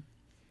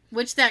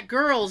 Which that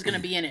girl's going to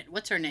be in it.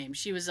 What's her name?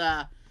 She was,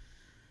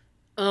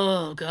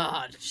 oh,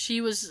 God. She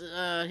was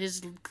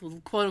his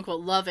quote-unquote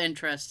love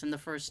interest in the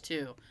first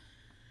two.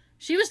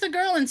 She was the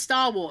girl in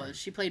Star Wars.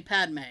 She played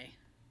Padme.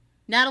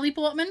 Natalie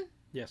Portman?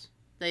 Yes.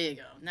 There you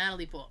go.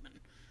 Natalie Portman.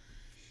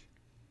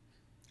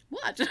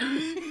 What?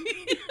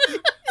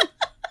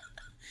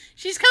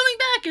 She's coming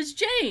back as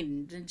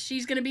Jane, and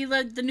she's going to be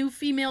the new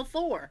female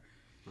Thor.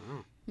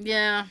 Oh.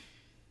 Yeah.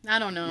 I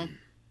don't know.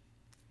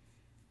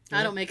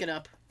 I don't make it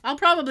up. I'll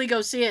probably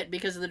go see it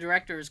because the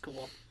director is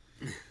cool.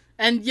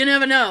 And you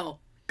never know.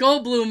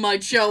 Goldblum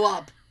might show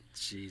up.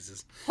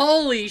 Jesus.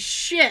 Holy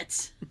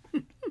shit.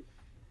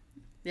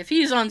 If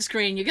he's on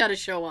screen, you got to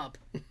show up.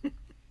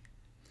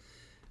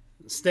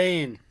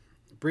 Staying.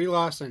 Brie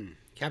Larson.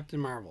 Captain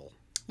Marvel.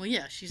 Well,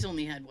 yeah, she's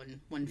only had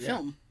one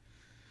film.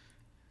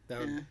 That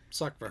would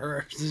suck for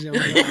her.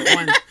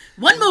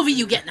 One movie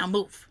you get, now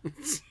move.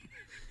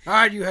 All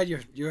right, you had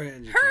your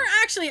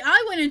Actually,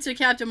 I went into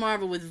Captain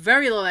Marvel with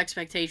very low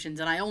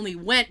expectations, and I only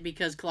went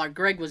because Clark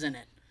Gregg was in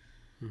it.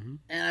 Mm-hmm.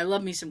 And I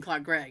love me some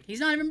Clark Gregg. He's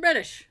not even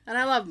British, and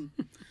I love him.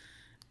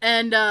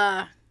 And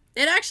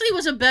it actually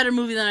was a better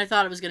movie than I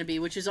thought it was going to be,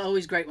 which is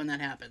always great when that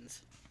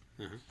happens.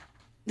 I'm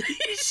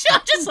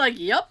just like,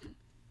 yep.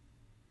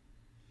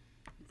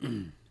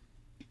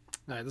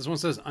 All right, this one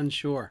says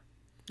unsure.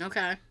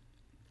 Okay.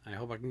 I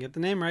hope I can get the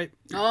name right.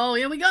 Oh,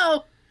 here we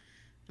go.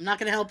 I'm not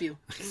going to help you.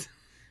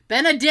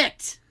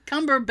 Benedict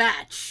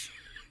Cumberbatch.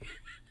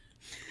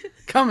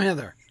 Come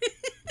hither.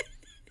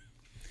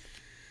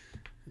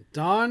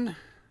 Don.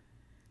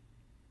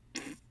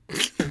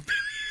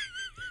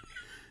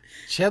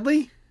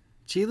 Chedley?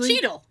 Cheadle?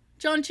 Cheadle.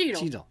 John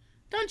Cheadle. Cheadle.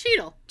 Don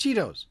Cheadle.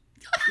 Cheetos.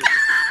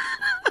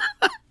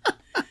 Don't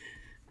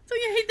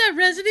you hate that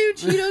residue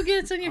Cheeto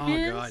gets on your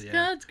hands? Oh, God, yeah.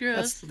 That's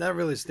gross. That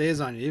really stays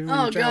on you, even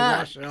when you try to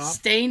wash it off.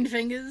 Stained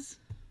fingers.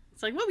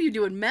 It's like, what were you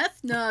doing, meth?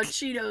 No,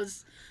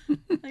 Cheetos.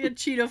 I got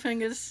Cheeto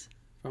fingers.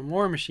 From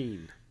War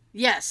Machine.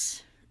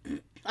 Yes.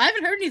 I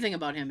haven't heard anything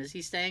about him. Is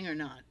he staying or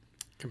not?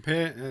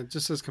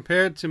 Just as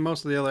compared to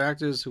most of the other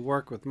actors who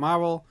work with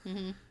Marvel,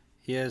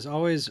 he has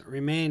always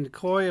remained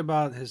coy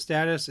about his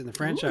status in the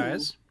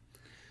franchise.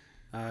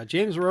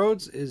 James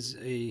Rhodes is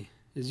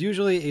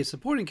usually a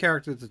supporting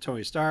character to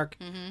Tony Stark,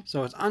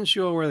 so it's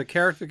unsure where the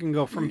character can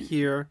go from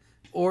here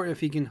or if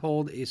he can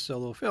hold a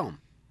solo film.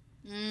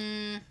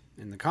 In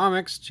the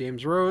comics,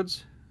 James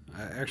Rhodes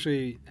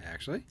actually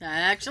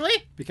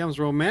becomes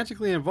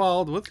romantically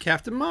involved with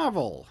Captain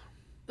Marvel.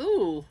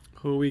 Ooh.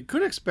 Who we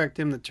could expect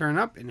him to turn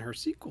up in her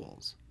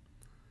sequels.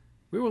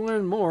 We will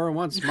learn more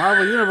once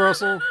Marvel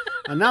Universal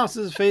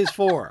announces Phase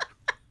 4.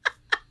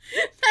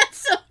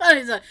 That's so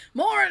funny. It's like,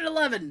 more at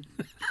 11.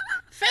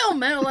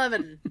 Film at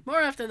 11. More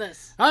after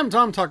this. I'm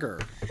Tom Tucker.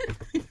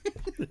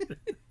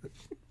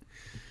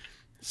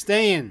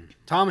 Staying.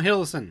 Tom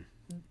Hiddleston.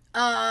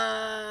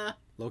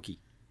 Loki.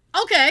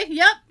 Okay,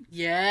 yep.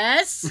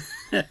 Yes.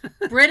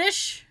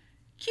 British.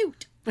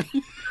 Cute.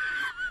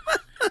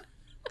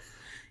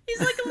 He's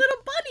like a little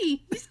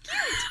bunny. He's cute.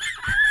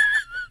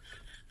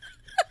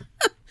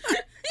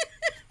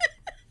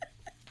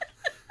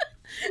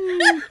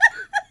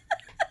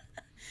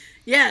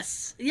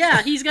 Yes.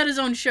 Yeah, he's got his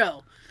own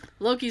show.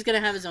 Loki's going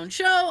to have his own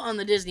show on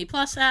the Disney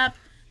Plus app.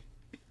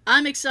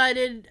 I'm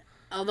excited,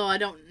 although I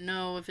don't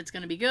know if it's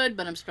going to be good,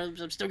 but I'm still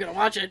going to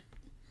watch it.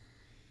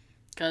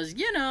 Because,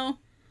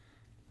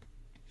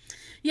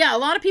 Yeah, a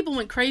lot of people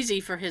went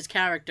crazy for his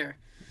character.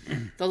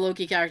 The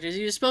Loki character.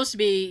 He was supposed to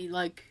be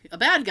like a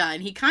bad guy,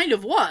 and he kind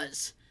of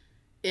was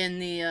in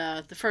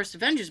the first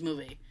Avengers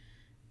movie.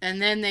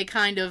 And then they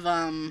kind of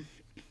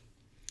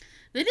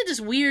they did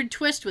this weird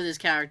twist with his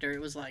character.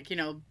 It was like,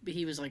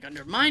 he was like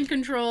under mind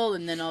control,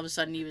 and then all of a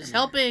sudden he was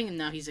helping, and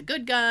now he's a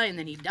good guy, and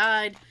then he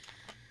died.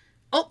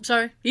 Oh,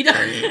 sorry. He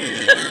died.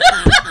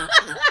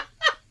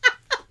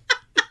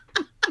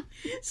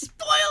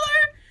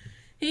 Spoiler!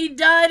 He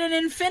died in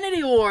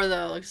Infinity War,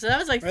 though. So that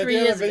was like 3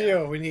 years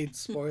ago. We need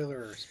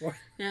spoiler.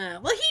 Yeah.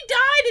 Well, he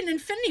died in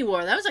Infinity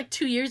War. That was like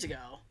 2 years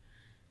ago.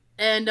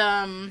 And,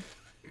 I know,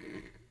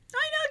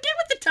 get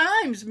with the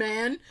times,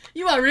 man.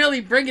 You are really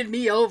bringing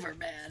me over,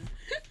 man.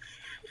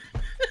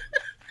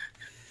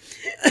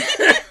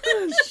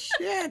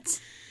 Shit.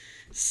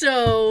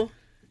 So,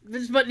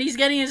 but he's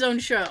getting his own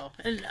show.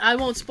 And I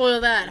won't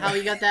spoil that, how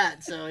he got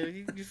that. So,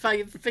 you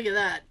figure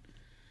that.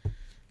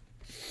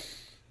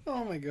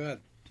 Oh, my God.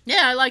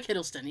 Yeah, I like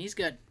Hiddleston. He's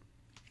good.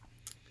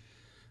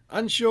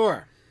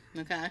 Unsure.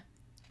 Okay. I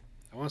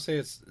want to say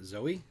it's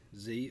Zoe.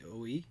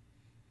 Z-O-E.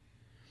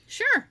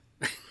 Sure.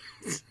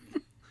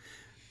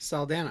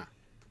 Saldana.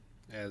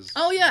 As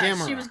Oh, yeah.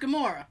 Gamora. She was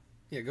Gamora.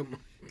 Yeah,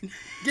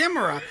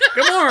 Gamora.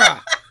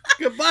 Gamora.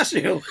 Good bless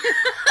you.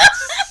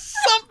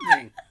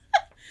 Something.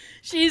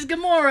 She's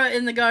Gamora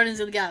in the Guardians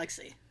of the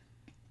Galaxy.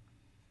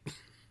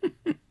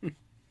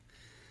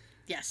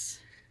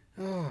 Yes.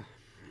 Oh.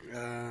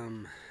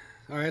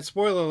 All right,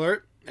 spoiler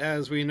alert.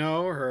 As we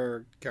know,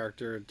 her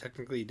character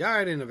technically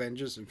died in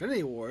Avengers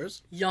Infinity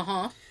Wars.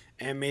 Uh-huh.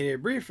 And made a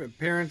brief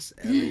appearance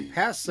as a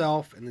past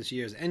self in this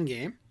year's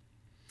Endgame.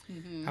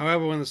 Mm-hmm.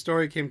 However, when the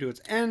story came to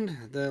its end,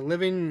 the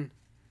living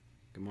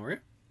Gamora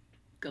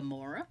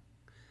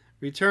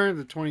returned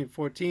to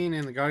 2014,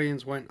 and the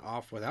Guardians went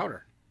off without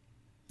her.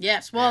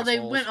 Yes, well, Assholes. they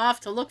went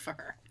off to look for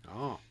her.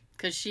 Oh.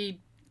 Because it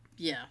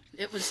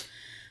was...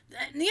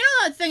 the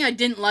thing I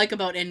didn't like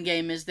about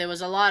Endgame is there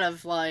was a lot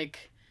of,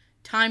 like,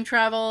 time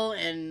travel,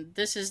 and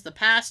this is the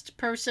past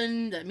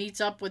person that meets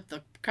up with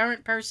the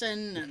current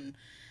person, and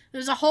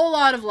there's a whole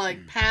lot of,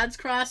 like, paths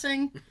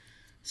crossing.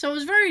 So it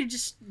was very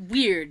just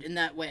weird in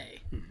that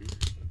way.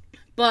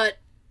 But,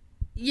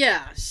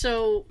 yeah,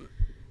 so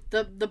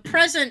the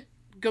present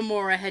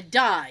Gamora had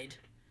died,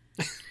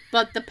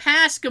 but the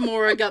past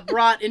Gamora got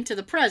brought into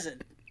the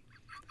present.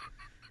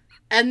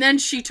 And then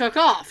she took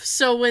off.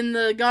 So when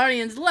the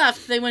Guardians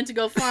left, they went to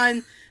go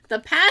find the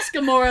past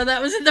Gamora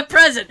that was in the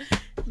present.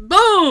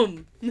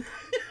 Boom!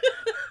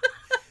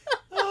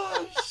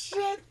 Oh,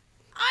 shit.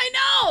 I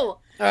know!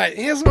 All right,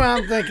 here's what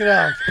I'm thinking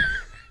of.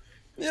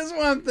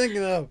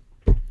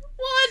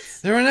 What?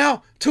 There are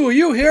now two of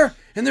you here,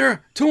 and there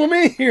are two of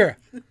me here.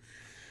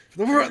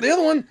 The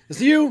other one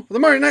is you, the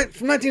Marty Knight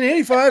from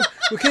 1985,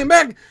 who came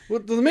back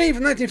with me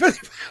from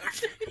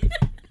 1955.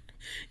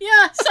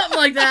 Yeah, something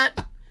like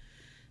that.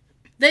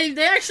 They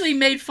actually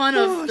made fun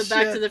of the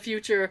Back to the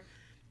Future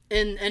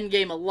in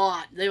Endgame a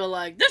lot. They were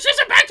like, this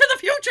isn't Back to the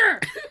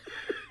Future!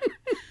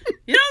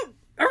 You don't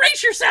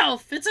erase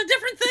yourself! It's a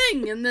different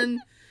thing! And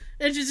then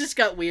it just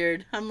got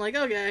weird. I'm like,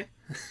 okay.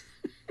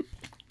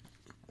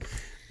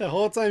 The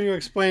whole time you were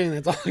explaining,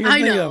 that's all you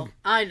think of.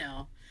 I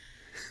know.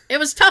 It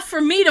was tough for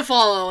me to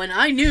follow, and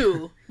I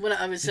knew what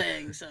I was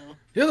saying, so.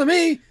 You're the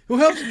me who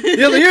helps.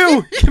 You're the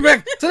you. Get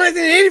back to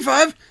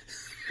 1985.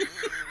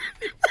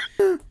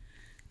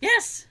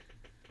 Yes.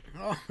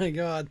 Oh my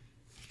God.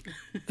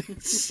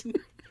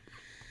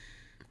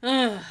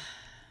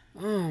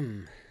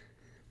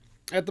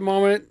 At the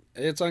moment,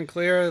 it's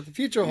unclear what the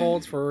future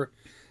holds for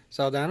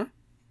Saldana.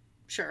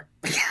 Sure.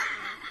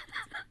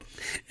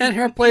 And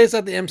her place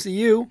at the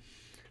MCU.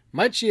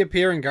 Might she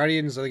appear in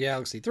Guardians of the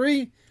Galaxy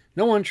 3?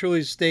 No one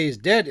truly stays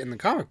dead in the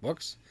comic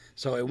books,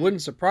 so it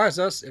wouldn't surprise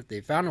us if they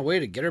found a way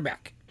to get her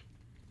back.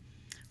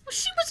 Well,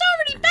 she was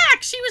already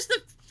back. She was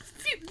the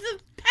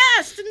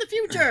past and the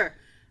future.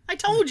 I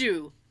told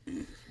you.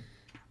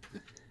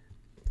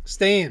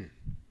 Staying.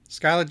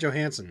 Scarlett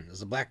Johansson is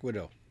the Black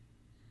Widow.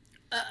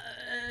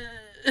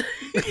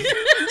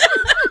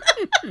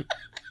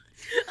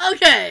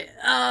 Okay.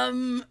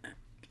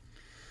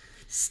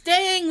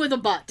 Staying with a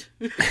butt.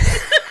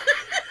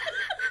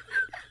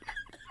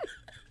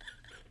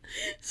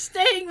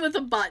 Staying with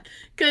a butt.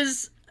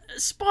 Because,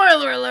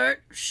 spoiler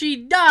alert, she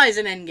dies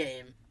in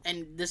Endgame.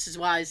 And this is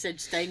why I said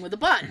staying with a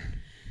butt.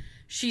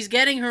 She's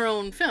getting her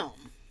own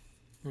film.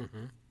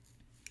 Mm-hmm.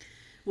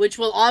 Which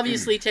will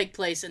obviously take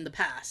place in the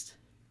past.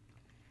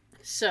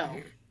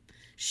 So,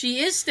 she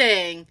is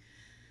staying,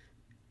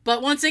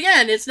 but once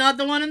again, it's not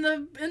the one in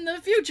the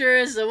future,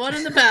 it's the one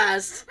in the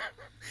past.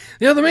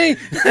 The other me!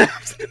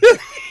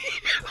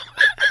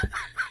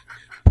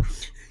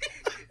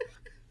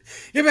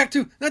 Get back to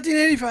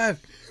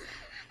 1985!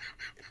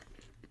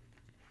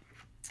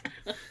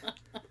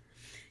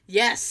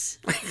 Yes!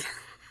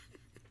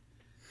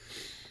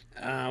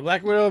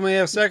 Black Widow may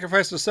have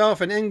sacrificed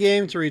herself in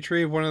Endgame to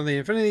retrieve one of the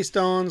Infinity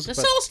Stones. The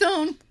Soul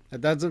Stone!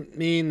 That doesn't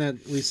mean that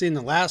we've seen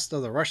the last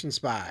of the Russian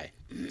spy.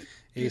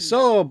 A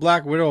solo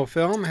Black Widow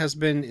film has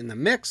been in the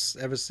mix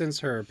ever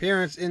since her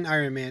appearance in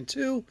Iron Man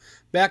 2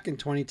 back in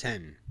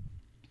 2010.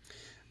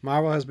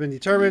 Marvel has been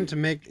determined to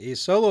make a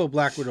solo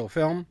Black Widow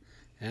film,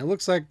 and it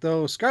looks like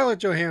though Scarlett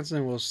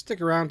Johansson will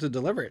stick around to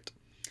deliver it.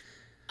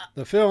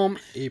 The film,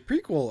 a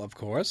prequel of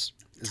course,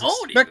 is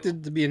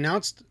expected to be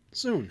announced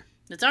soon.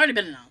 It's already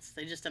been announced.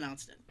 They just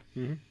announced it.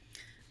 Mm-hmm.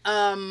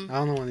 I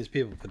don't know when these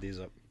people put these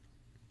up.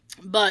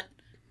 But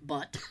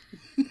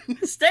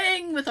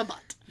staying with a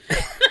butt.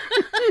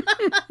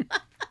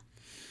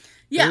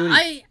 Yeah,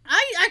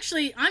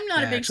 I'm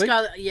not a big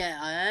Scarlett. Yeah,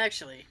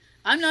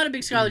 I'm not a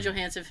big Scarlett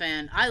Johansson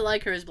fan. I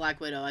like her as Black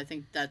Widow. I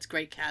think that's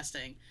great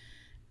casting,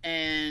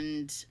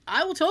 and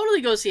I will totally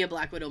go see a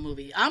Black Widow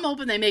movie. I'm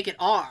hoping they make it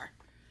R,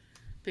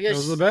 because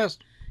those are the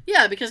best.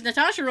 Yeah, because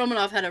Natasha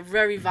Romanoff had a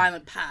very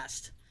violent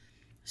past,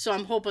 so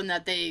I'm hoping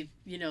that they,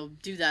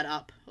 do that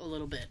up a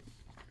little bit.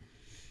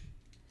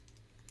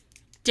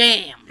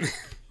 Damn.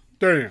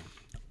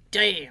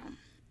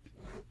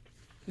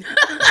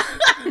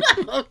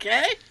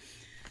 Okay.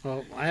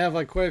 Well, I have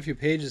quite a few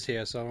pages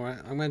here, so what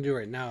I'm going to do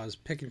right now is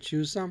pick and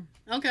choose some.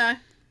 Okay.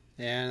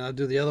 And I'll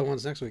do the other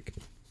ones next week.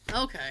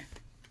 Okay.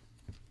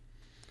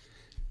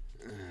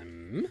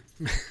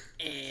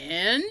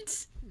 And?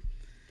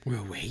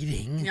 We're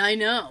waiting. I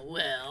know.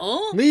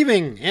 Well.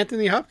 Leaving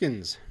Anthony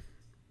Hopkins.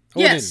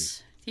 Odin.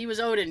 Yes. He was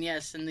Odin,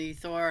 yes, in the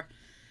Thor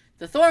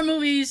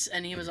movies,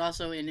 and he was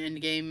also in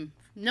Endgame.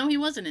 No, he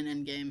wasn't in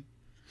Endgame.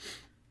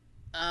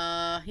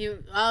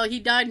 He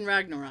died in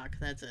Ragnarok.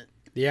 That's it.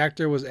 The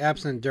actor was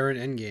absent during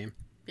Endgame.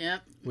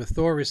 Yep. With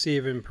Thor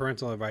receiving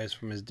parental advice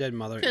from his dead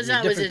mother. Because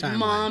that was his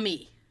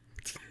mommy.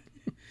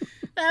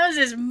 That was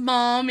his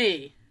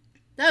mommy.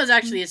 That was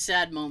actually a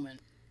sad moment,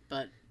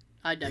 but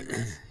I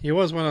digress. He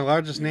was one of the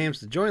largest names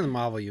to join the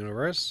Marvel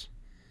Universe.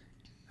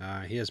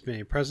 He has been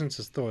a presence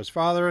as Thor's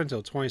father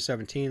until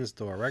 2017's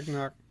Thor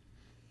Ragnarok,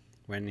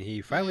 when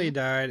he finally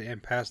died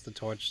and passed the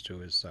torch to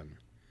his son.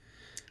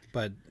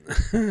 But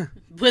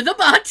with a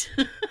butt.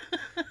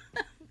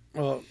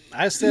 Well,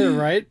 I said it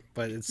right,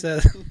 but it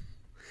says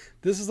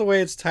this is the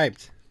way it's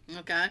typed.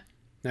 Okay.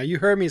 Now you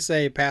heard me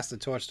say pass the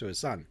torch to his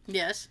son.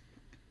 Yes.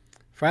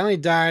 Finally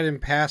died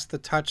and passed the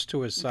touch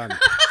to his son.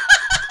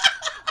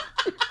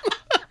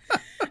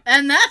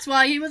 And that's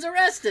why he was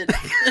arrested.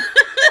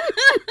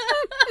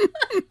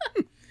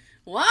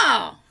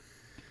 Wow.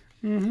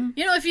 Mm-hmm.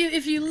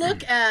 If you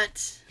look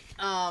at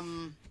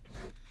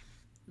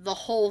the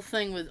whole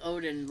thing with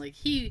Odin,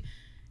 he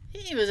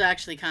was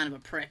actually kind of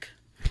a prick.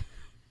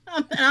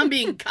 I'm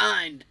being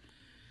kind.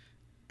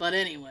 But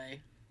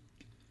anyway.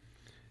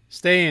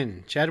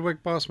 Staying,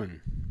 Chadwick Boseman.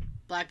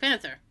 Black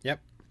Panther. Yep.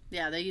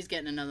 Yeah, he's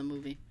getting another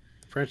movie.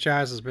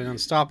 Franchise has been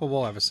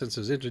unstoppable ever since it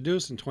was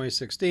introduced in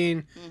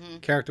 2016. Mm-hmm.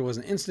 Character was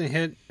an instant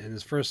hit, and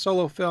his first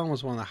solo film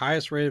was one of the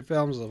highest rated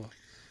films of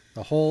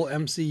the whole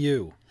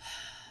MCU.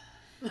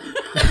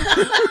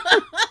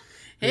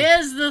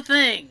 Here's the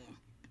thing,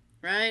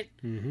 right?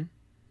 Mm-hmm.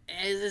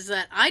 Is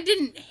that I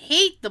didn't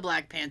hate the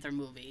Black Panther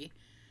movie.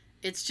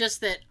 It's just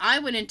that I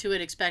went into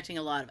it expecting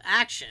a lot of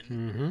action,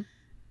 mm-hmm.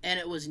 and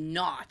it was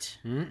not.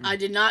 Mm-mm. I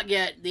did not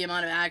get the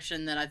amount of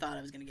action that I thought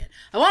I was going to get.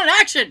 I wanted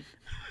action!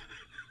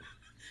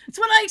 It's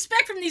what I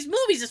expect from these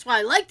movies. That's why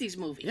I like these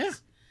movies. Yeah.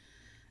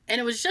 And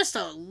it was just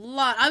a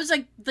lot. I was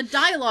like, the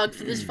dialogue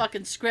for this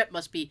fucking script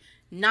must be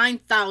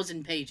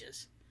 9,000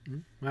 pages.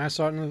 When I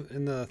saw it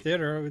in the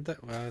theater,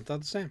 I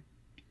thought the same.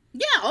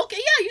 Yeah, okay,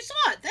 yeah, you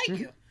saw it. Thank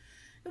you.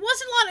 It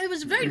wasn't a lot. It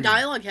was very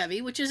dialogue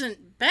heavy, which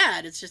isn't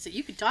bad. It's just that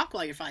you can talk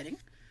while you're fighting.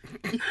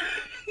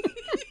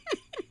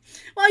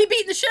 While you're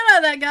beating the shit out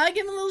of that guy,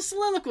 give him a little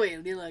soliloquy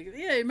and be like,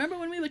 yeah, remember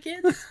when we were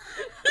kids?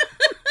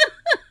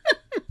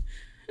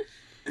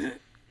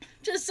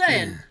 Just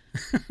saying.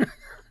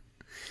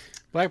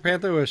 Black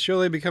Panther will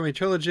surely become a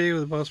trilogy,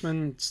 with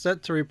Boseman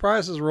set to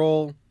reprise his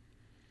role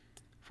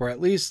for at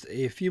least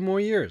a few more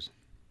years.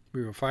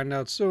 We will find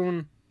out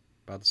soon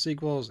about the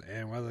sequels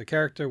and whether the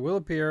character will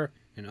appear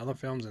in other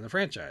films in the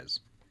franchise.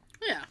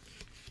 Yeah.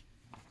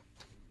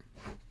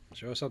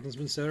 Sure, something's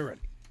been said already.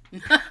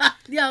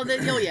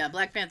 Yeah,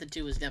 Black Panther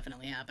 2 is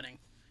definitely happening.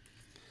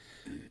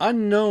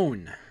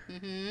 Unknown.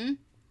 Mm-hmm.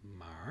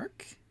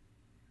 Mark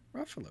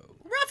Ruffalo.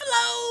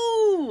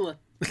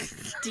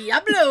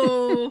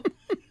 Diablo!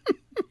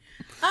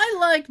 I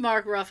like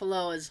Mark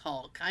Ruffalo as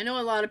Hulk. I know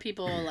a lot of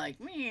people are like,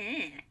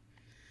 meh.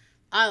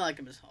 I like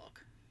him as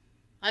Hulk.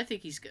 I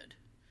think he's good.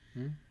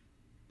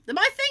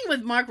 My thing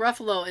with Mark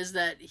Ruffalo is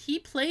that he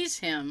plays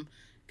him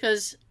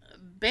because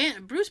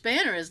Bruce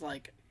Banner is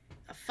like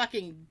a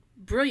fucking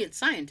brilliant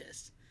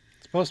scientist.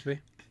 Supposed to be.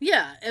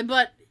 Yeah,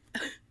 but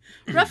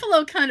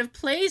Ruffalo kind of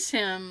plays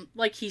him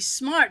like he's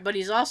smart, but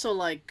he's also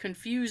like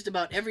confused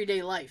about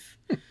everyday life.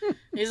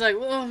 He's like,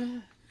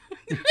 whoa.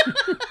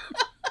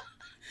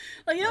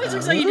 Like, he always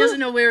looks like he doesn't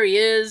know where he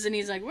is, and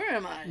he's like, where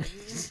am I?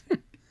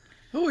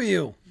 Who are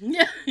you?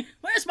 Yeah,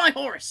 where's my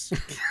horse?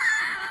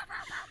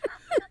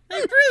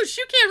 Hey, Bruce,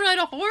 you can't ride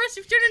a horse.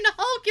 If you turn into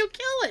Hulk, you'll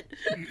kill it.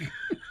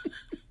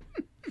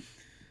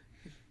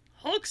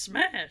 Hulk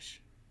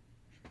smash.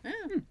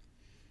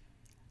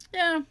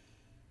 Yeah.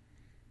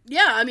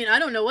 Yeah, I mean, I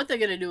don't know what they're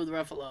going to do with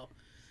Ruffalo.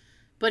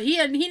 But he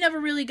never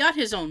really got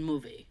his own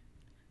movie.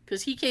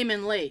 Because he came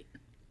in late.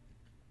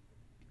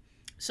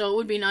 So it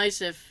would be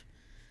nice if...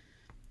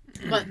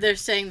 But they're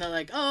saying that,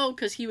 like, oh,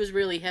 because he was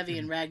really heavy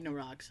in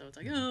Ragnarok. So it's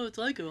like, oh, it's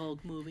like a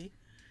Hulk movie.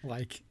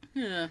 Like.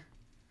 Yeah.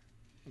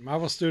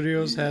 Marvel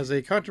Studios has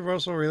a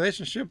controversial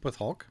relationship with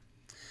Hulk.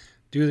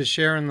 Due to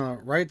sharing the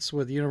rights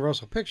with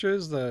Universal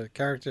Pictures, the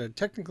character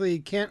technically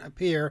can't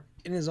appear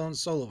in his own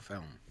solo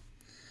film.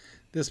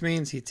 This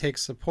means he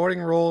takes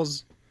supporting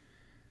roles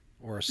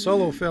or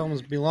solo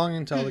films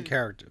belonging to other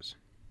characters.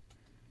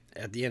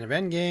 At the end of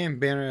Endgame,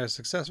 Banner has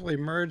successfully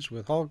merged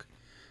with Hulk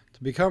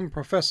to become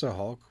Professor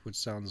Hulk, which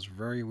sounds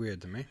very weird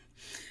to me.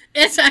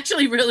 It's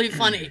actually really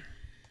funny.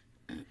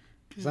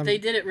 They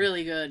did it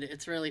really good.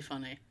 It's really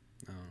funny.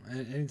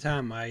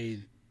 Anytime I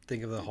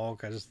think of the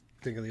Hulk, I just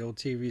think of the old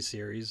TV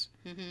series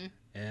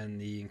and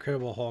the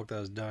Incredible Hulk that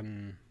was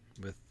done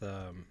with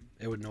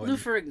Edward Norton. Lou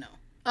Ferrigno.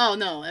 Oh,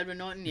 no, Edward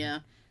Norton, yeah.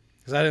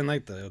 Because I didn't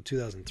like the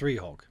 2003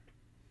 Hulk.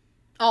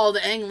 Oh,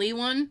 the Ang Lee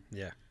one?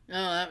 Yeah. Oh,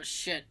 that was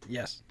shit.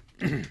 Yes.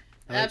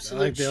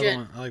 Absolute shit.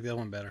 I like the other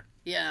one better.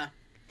 Yeah.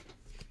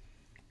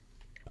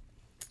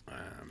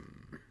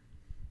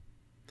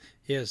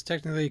 He has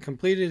technically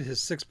completed his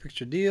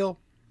 6-picture deal,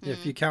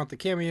 if you count the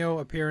cameo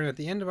appearing at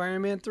the end of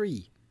Iron Man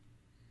 3.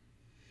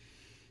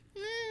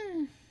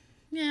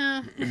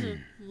 Yeah, it's a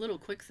little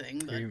quick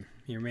thing, but...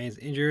 He remains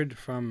injured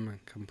from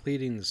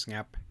completing the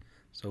snap,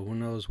 so who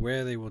knows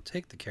where they will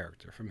take the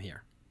character from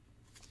here.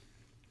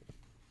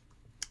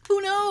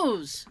 Who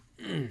knows?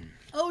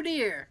 Oh,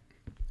 dear.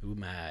 Oh,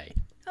 my.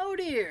 Oh,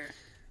 dear.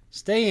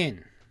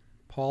 Staying.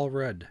 Paul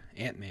Rudd,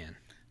 Ant-Man.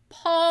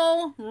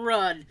 Paul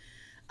Rudd.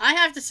 I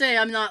have to say,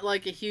 I'm not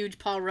like a huge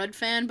Paul Rudd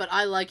fan, but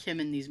I like him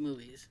in these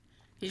movies.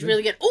 He's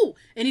really good.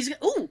 And he's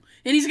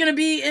gonna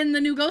be in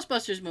the new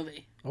Ghostbusters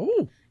movie.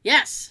 Oh,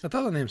 yes. I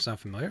thought the name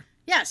sounded familiar.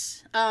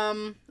 Yes.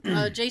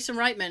 Jason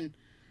Reitman.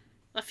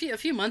 A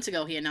few months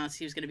ago, he announced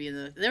he was gonna be in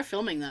the. They're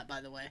filming that,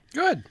 by the way.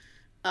 Good.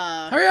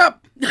 Hurry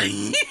up.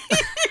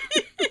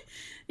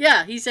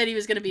 Yeah, he said he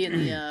was gonna be in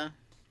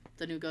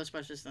the new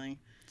Ghostbusters thing.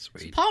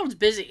 Sweet. So Paul's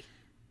busy.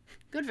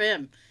 Good for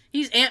him.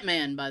 He's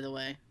Ant-Man, by the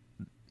way.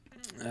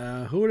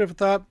 Who would have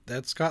thought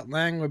that Scott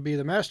Lang would be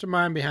the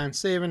mastermind behind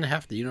saving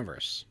half the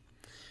universe?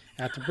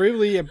 After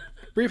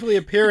briefly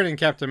appearing in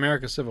Captain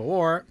America Civil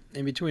War,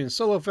 in between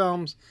solo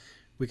films,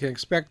 we can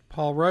expect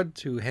Paul Rudd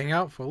to hang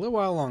out for a little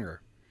while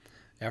longer.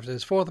 After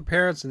his 4th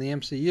appearance in the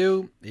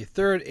MCU, a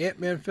 3rd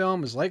Ant-Man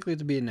film is likely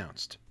to be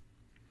announced.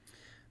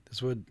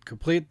 This would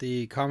complete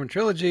the common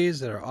trilogies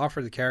that are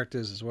offered to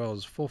characters, as well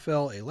as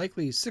fulfill a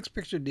likely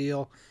 6-picture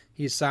deal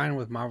he's signed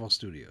with Marvel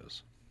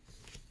Studios.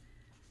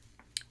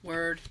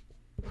 Word.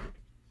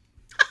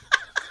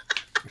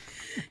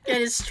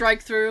 Get his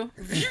strike through.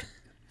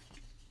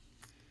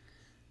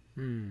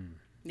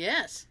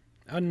 Yes.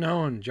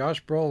 Unknown.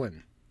 Josh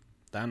Brolin.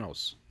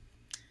 Thanos.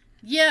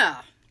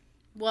 Yeah.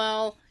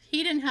 Well,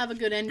 he didn't have a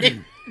good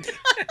ending.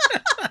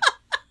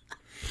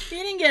 He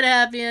didn't get a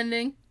happy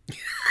ending.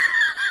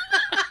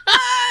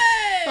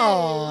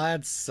 Oh,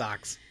 that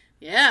sucks.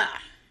 Yeah.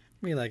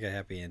 We like a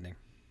happy ending.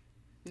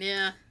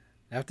 Yeah.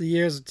 After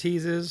years of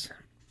teasers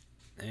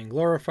and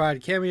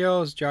glorified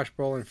cameos, Josh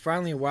Brolin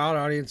finally wowed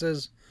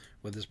audiences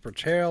with his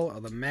portrayal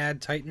of the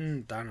Mad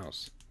Titan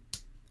Thanos.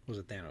 Was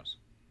it Thanos?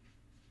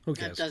 Who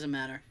cares? That doesn't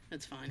matter.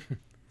 It's fine.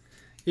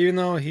 Even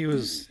though he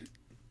was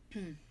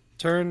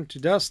turned to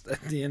dust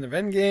at the end of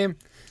Endgame,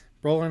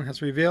 Brolin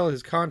has revealed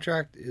his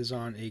contract is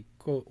on a,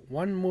 quote,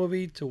 one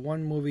movie to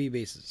one movie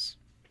basis.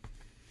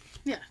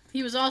 Yeah,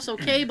 he was also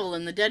Cable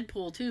in the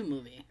Deadpool 2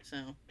 movie,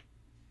 so...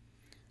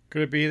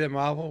 Could it be that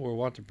Marvel will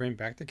want to bring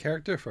back the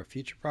character for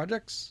future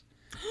projects?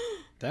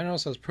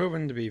 Thanos has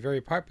proven to be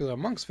very popular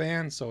amongst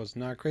fans, so it's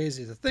not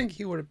crazy to think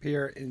he would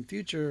appear in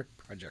future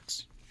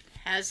projects.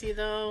 Has he,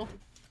 though?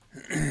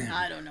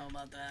 I don't know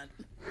about that.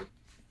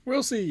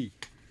 We'll see.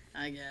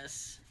 I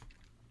guess.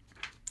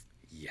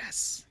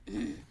 Yes.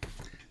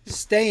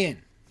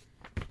 Staying.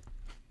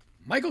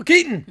 Michael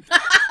Keaton.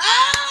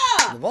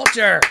 The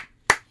Vulture.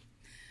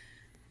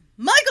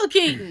 Michael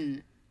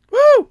Keaton.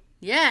 Woo!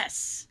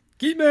 Yes.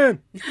 Keaton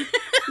Man.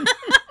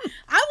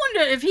 I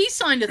wonder if he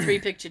signed a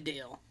 3-picture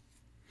deal.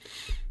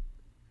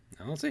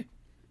 I'll see.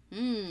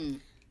 Hmm.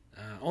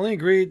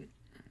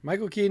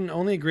 Michael Keaton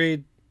only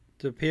agreed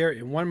to appear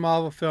in one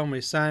Marvel film when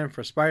he signed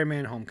for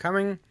Spider-Man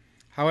Homecoming.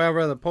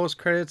 However, the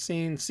post-credit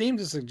scene seemed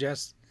to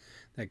suggest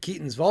that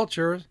Keaton's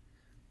Vulture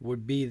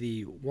would be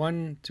the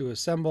one to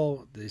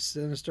assemble the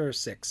Sinister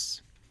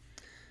Six.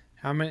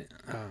 How many?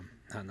 Not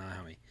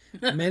how many.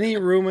 Many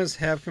rumors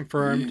have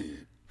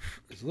confirmed.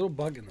 There's a little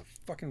bug in the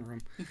fucking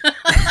room.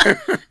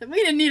 We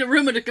didn't need a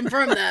rumor to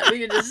confirm that. We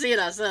could just see it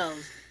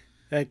ourselves.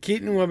 That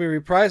Keaton will be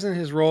reprising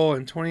his role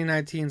in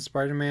 2019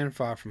 Spider-Man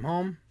Far From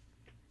Home.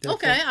 Therefore,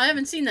 Okay, I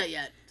haven't seen that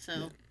yet,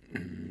 so...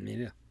 Me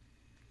neither.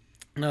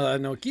 Now that I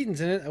know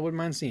Keaton's in it, I wouldn't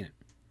mind seeing it.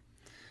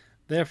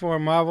 Therefore,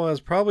 Marvel has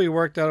probably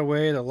worked out a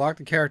way to lock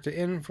the character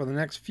in for the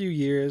next few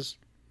years.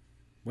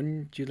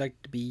 Wouldn't you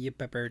like to be a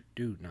pepper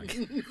dude? No,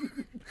 it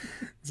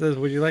says,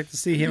 would you like to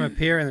see him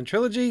appear in the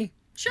trilogy?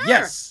 Sure.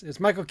 Yes, it's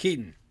Michael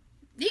Keaton.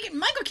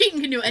 Michael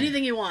Keaton can do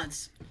anything he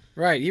wants.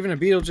 Right, even a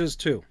Beetlejuice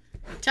too.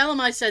 Tell him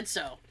I said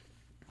so.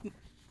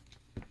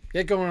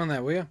 Get going on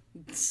that, will you?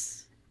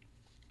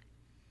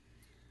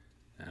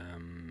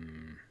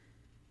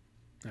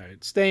 All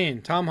right,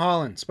 staying. Tom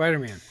Holland,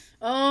 Spider-Man.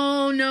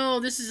 Oh, no,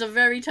 this is a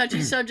very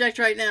touchy subject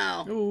right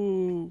now.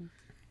 Ooh.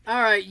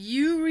 All right,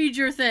 you read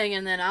your thing,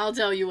 and then I'll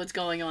tell you what's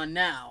going on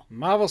now.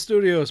 Marvel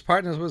Studios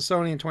partners with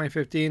Sony in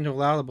 2015 to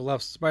allow the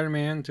beloved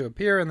Spider-Man to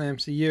appear in the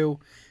MCU.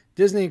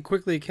 Disney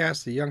quickly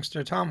cast the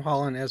youngster Tom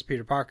Holland as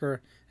Peter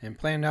Parker and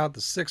planned out the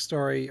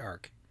 6-story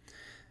arc.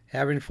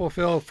 Having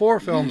fulfilled 4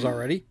 films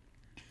already,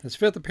 his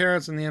 5th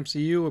appearance in the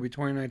MCU will be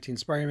 2019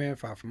 Spider-Man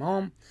Far From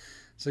Home.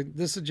 So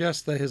this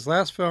suggests that his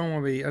last film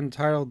will be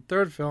untitled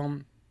 3rd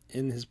film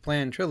in his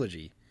planned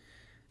trilogy.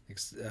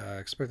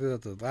 Expected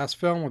that the last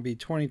film will be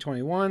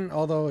 2021,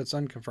 although it's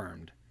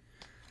unconfirmed.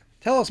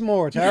 Tell us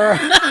more, Tara.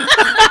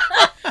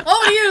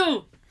 Over to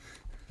you!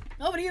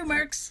 Over to you,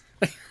 Mercs.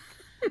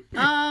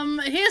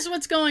 Here's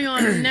what's going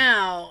on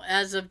now,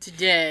 as of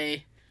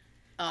today.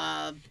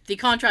 The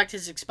contract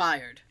has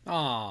expired.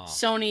 Aww.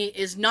 Sony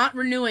is not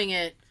renewing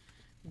it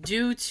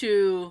due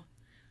to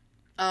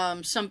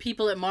some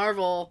people at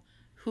Marvel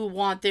who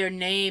want their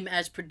name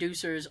as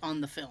producers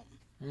on the film.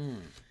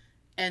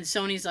 And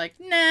Sony's like,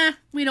 nah,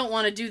 we don't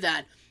want to do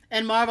that.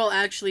 And Marvel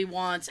actually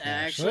wants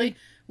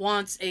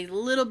a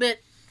little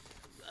bit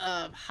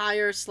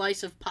higher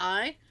slice of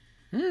pie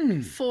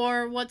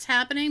for what's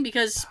happening,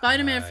 because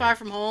Spider-Man Far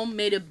From Home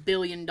made $1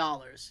 billion.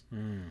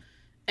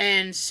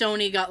 And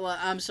Sony got,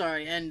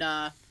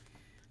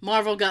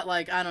 Marvel got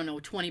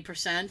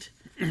 20%.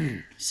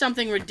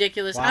 Something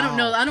ridiculous. Wow.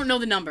 I don't know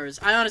the numbers.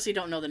 I honestly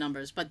don't know the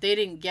numbers, but they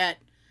didn't get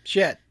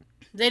Shit.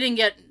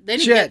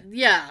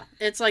 Yeah,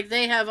 it's like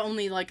they have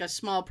only a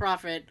small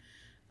profit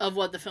of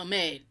what the film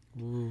made.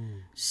 Ooh.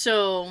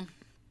 So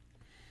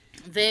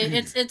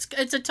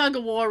it's a tug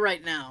of war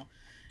right now.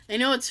 I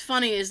know what's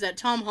funny is that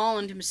Tom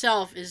Holland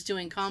himself is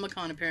doing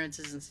Comic-Con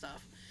appearances and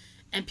stuff,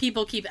 and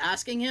people keep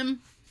asking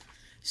him.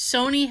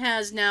 Sony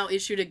has now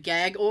issued a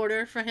gag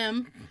order for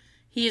him.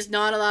 He is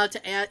not allowed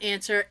to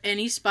answer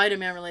any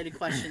Spider-Man related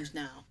questions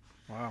now.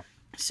 Wow.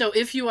 So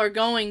if you are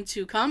going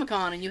to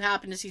Comic-Con and you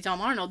happen to see Tom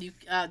Arnold, if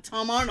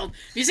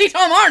you see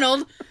Tom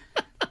Arnold,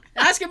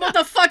 ask him what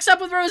the fuck's up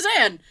with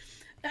Roseanne.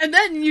 And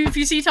then if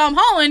you see Tom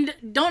Holland,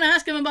 don't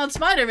ask him about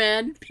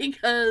Spider-Man,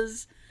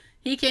 because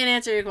he can't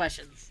answer your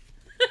questions.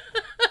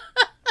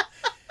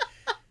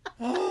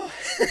 The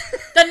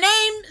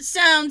name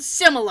sounds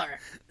similar.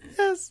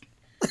 Yes.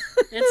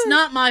 It's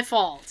not my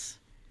fault.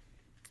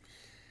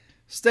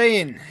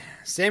 Staying.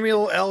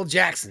 Samuel L.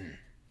 Jackson.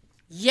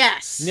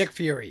 Yes. Nick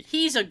Fury.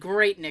 He's a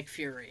great Nick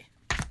Fury.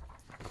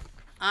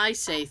 I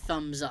say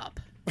thumbs up.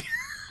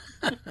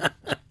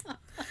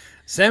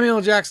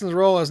 Samuel Jackson's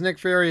role as Nick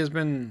Fury has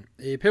been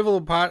a pivotal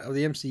part of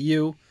the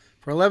MCU.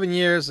 For 11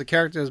 years, the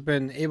character has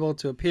been able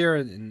to appear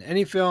in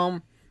any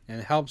film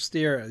and help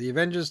steer the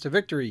Avengers to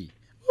victory.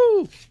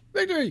 Woo!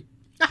 Victory!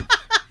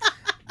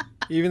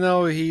 Even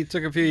though he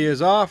took a few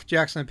years off,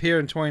 Jackson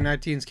appeared in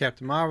 2019's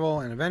Captain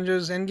Marvel and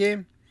Avengers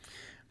Endgame.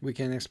 we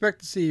can expect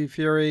to see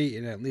Fury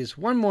in at least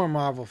one more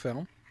Marvel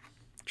film.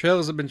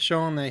 Trailers have been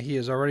shown that he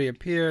has already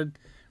appeared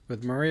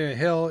with Maria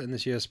Hill in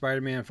this year's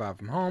Spider-Man Far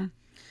From Home.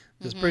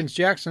 This brings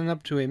Jackson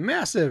up to a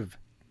massive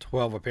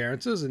 12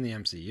 appearances in the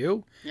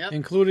MCU,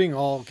 including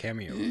all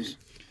cameos.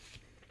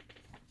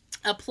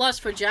 A plus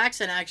for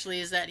Jackson, actually,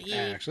 is that he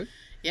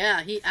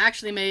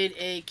actually made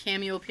a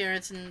cameo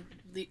appearance in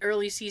the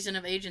early season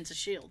of Agents of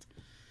S.H.I.E.L.D.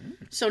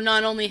 So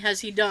not only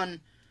has he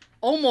done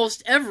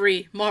almost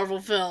every Marvel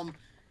film,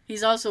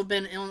 he's also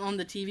been on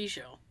the TV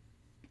show.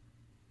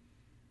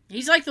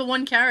 He's like the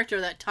one character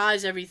that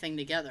ties everything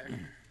together.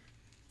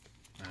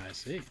 I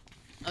see.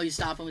 Oh, you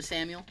stopping with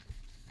Samuel?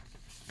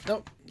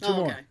 Nope. Two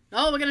more.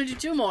 Oh, we're going to do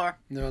 2 more.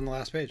 They're on the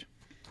last page.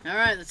 All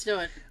right, let's do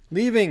it.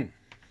 Leaving.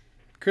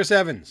 Chris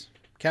Evans,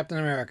 Captain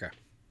America.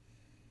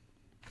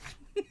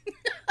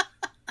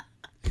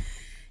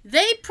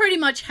 They pretty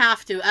much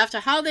have to, after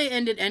how they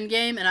ended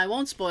Endgame, and I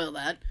won't spoil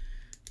that,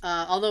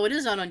 although it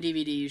is out on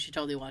DVD, you should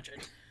totally watch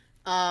it.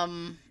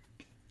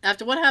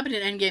 After what happened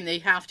in Endgame, they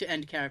have to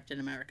end Captain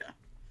America.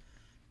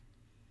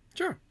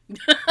 Sure.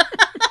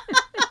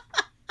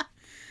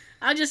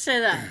 I'll just say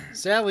that.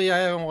 Sadly, I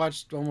haven't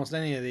watched almost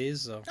any of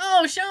these, so...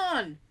 Oh,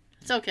 Sean!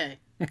 It's okay.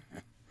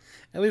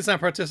 At least I'm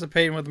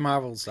participating with the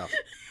Marvel stuff.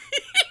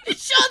 Sean's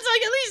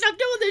like, at least I'm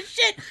doing this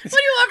shit. What do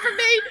you want from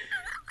me?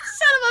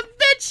 Son of a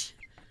bitch!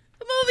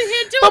 I'm over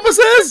here doing... Papa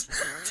says!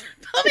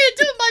 I'm over here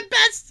doing my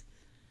best!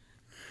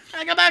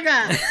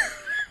 Baka.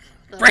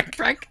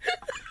 Frank.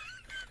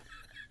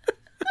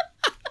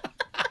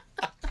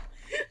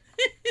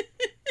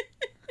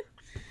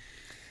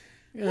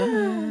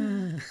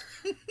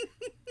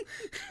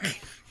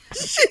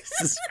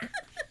 Jesus.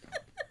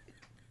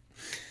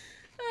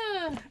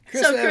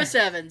 Chris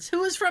Evans,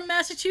 who is from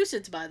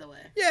Massachusetts, by the way.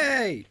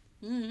 Yay!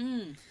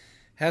 Mm-hmm.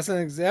 Hasn't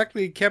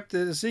exactly kept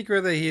it a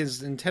secret that he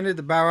is intended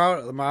to bow out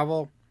of the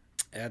Marvel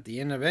at the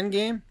end of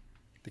Endgame.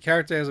 The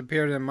character has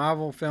appeared in a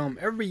Marvel film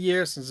every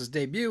year since his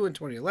debut in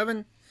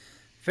 2011.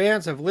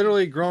 Fans have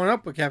literally grown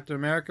up with Captain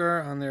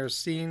America on their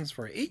scenes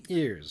for 8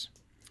 years.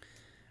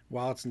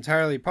 While it's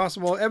entirely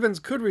possible Evans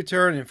could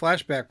return in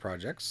flashback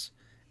projects,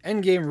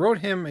 Endgame wrote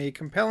him a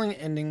compelling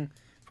ending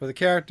for the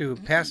character who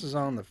passes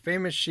on the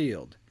famous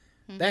shield.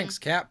 Thanks,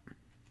 Cap.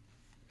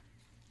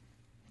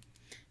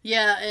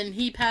 Yeah, and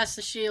he passed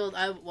the shield.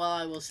 I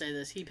will say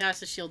this: he passed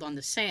the shield on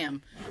to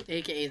Sam,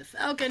 aka the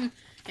Falcon,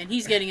 and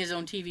he's getting his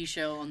own TV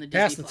show on the Disney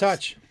Pass the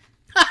touch.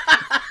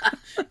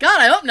 God,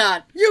 I hope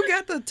not. You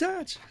got the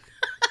touch.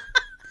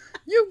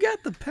 You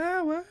got the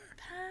power.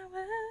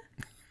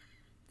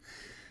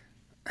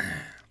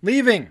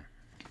 Leaving.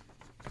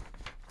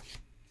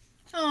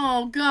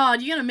 Oh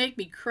God, you're gonna make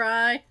me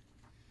cry.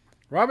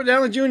 Robert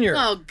Downey Jr.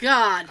 Oh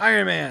God.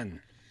 Iron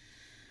Man.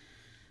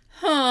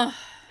 Huh.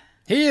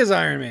 He is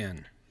Iron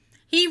Man.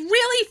 He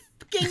really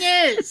fucking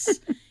is.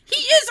 He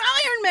is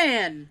Iron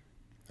Man.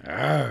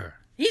 Arr.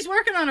 He's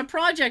working on a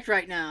project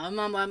right now. I'm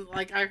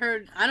like,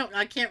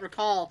 I can't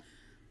recall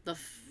the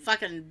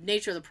fucking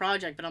nature of the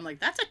project, but I'm like,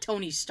 that's a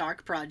Tony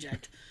Stark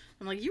project.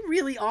 I'm like, you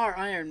really are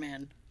Iron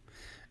Man.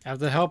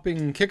 After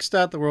helping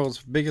kickstart the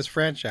world's biggest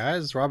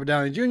franchise, Robert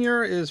Downey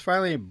Jr. is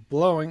finally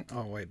bowing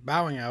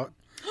out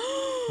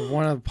of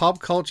one of pop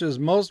culture's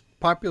most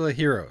popular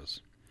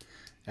heroes.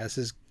 As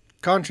his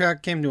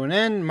contract came to an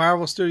end,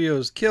 Marvel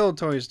Studios killed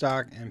Tony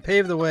Stark and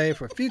paved the way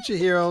for future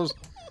heroes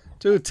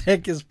to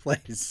take his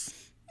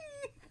place.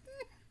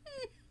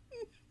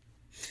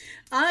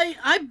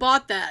 I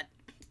bought that.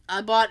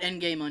 I bought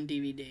Endgame on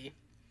DVD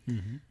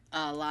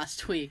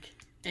last week,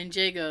 and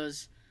Jay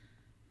goes,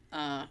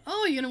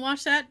 "Oh, you gonna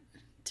watch that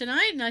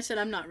tonight?" And I said,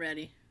 "I'm not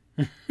ready."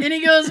 And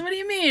he goes, "What do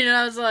you mean?" And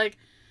I was like,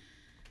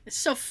 "It's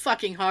so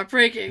fucking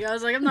heartbreaking." I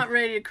was like, "I'm not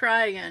ready to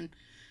cry again."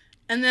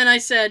 And then I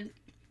said,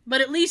 "But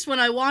at least when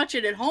I watch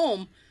it at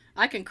home,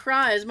 I can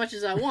cry as much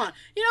as I want."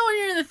 You know when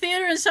you're in the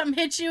theater and something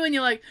hits you and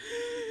you're like,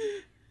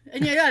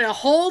 and you gotta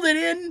hold it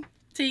in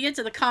till you get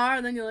to the car,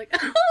 and then you're like,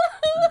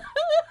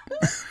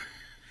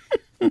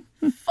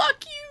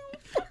 "Fuck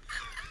you."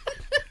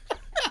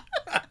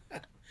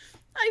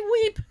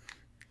 I weep.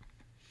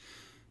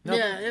 Nope.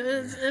 Yeah,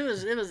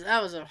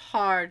 that was a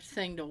hard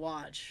thing to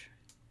watch.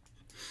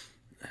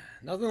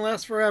 Nothing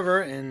lasts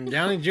forever, and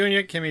Downey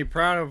Jr. can be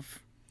proud of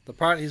the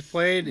part he's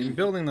played in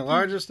building the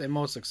largest and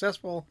most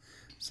successful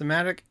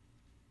cinematic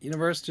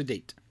universe to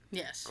date.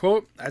 Yes.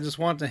 Quote, "I just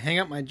want to hang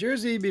up my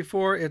jersey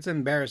before it's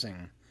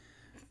embarrassing.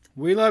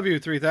 We love you,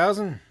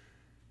 3000.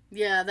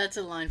 Yeah, that's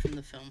a line from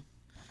the film.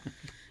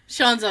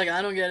 Sean's like,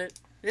 I don't get it.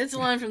 It's a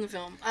line from the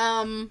film.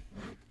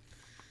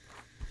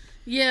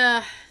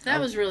 Yeah, that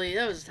was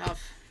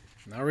tough.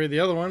 I'll read the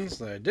other ones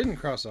that I didn't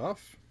cross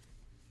off.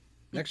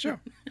 Next show.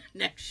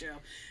 Next show.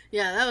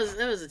 Yeah, that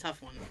was a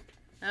tough one.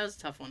 That was a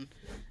tough one.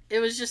 It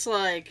was just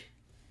like,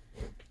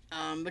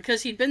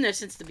 because he'd been there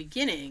since the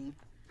beginning,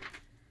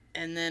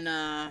 and then,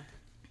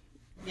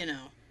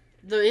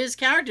 his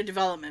character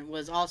development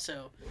was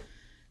also,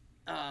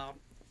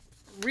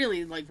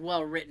 really, like,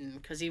 well written,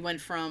 because he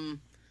went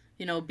from,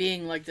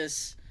 being like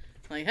this,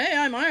 like, "Hey,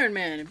 I'm Iron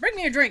Man, and bring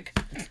me a drink,"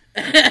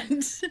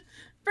 and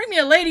bring me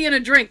a lady and a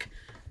drink.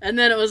 And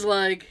then it was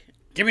like,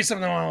 give me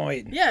something while I'm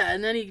waiting. Yeah,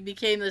 and then he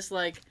became this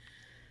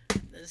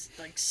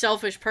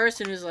selfish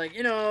person who's like,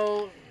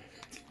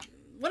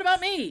 what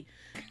about me?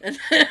 And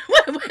then,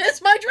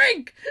 where's my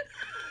drink?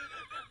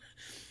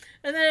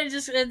 And then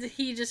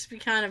he just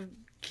kind of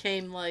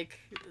became like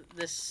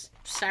this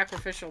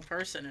sacrificial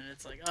person, and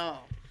it's like, oh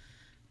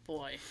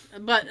boy.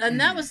 And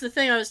that was the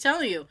thing I was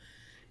telling you,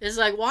 is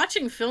like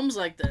watching films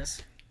like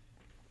this.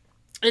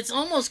 It's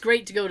almost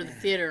great to go to the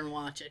theater and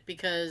watch it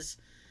because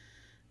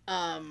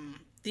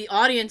the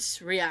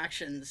audience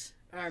reactions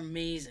are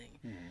amazing,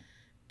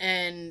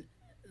 and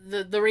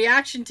the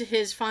reaction to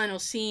his final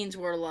scenes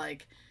were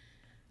like.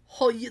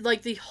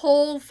 The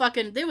whole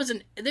fucking there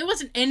wasn't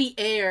any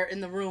air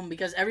in the room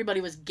because everybody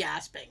was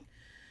gasping.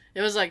 It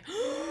was like,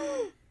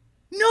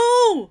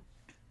 no.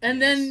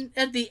 And then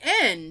at the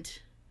end,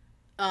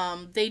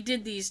 they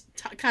did these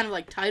kind of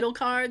like title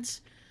cards,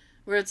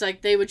 where it's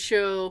like they would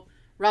show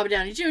Robert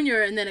Downey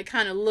Jr. and then it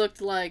kind of looked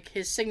like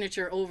his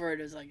signature over it.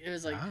 It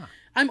was like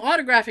I'm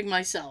autographing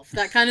myself,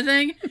 that kind of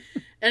thing.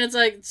 And it's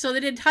like, so they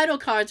did title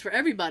cards for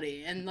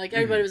everybody. And, like,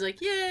 everybody was like,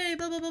 yay,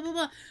 blah, blah, blah, blah,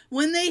 blah.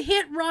 When they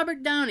hit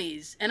Robert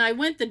Downey's, and I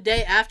went the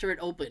day after it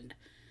opened,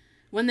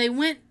 when they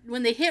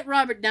hit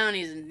Robert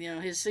Downey's and,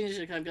 his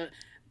signature kind of,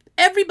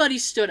 everybody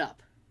stood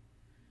up.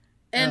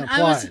 And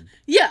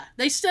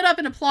they stood up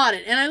and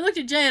applauded. And I looked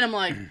at Jay and I'm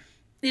like,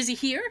 is he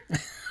here?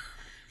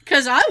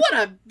 Because I want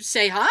to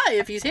say hi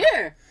if he's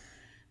here.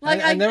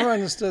 Like I never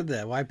understood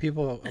that, why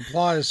people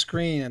applaud a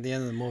screen at the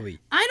end of the movie.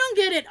 I don't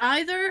get it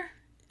either.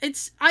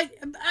 Here's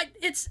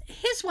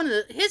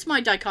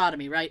my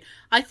dichotomy, right?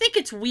 I think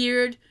it's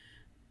weird,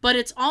 but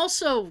it's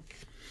also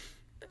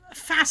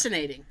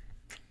fascinating.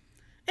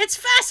 It's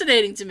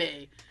fascinating to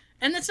me.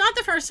 And it's not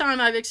the first time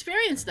I've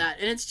experienced that,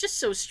 and it's just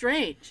so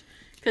strange.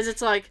 Because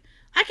it's like,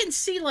 I can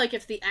see, like,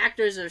 if the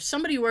actors or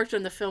somebody who worked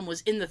on the film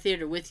was in the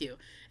theater with you,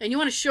 and you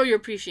want to show your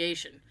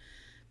appreciation.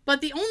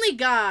 But the only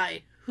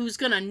guy who's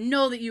going to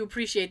know that you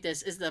appreciate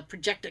this is the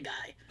projector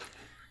guy.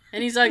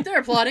 And he's like, they're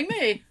applauding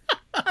me.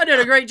 I did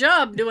a great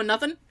job doing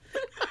nothing.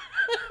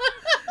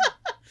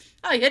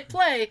 I hit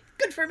play.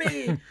 Good for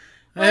me.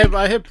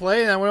 I hit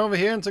play and I went over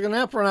here and took a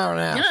nap for an hour and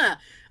a half. Yeah.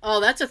 Oh,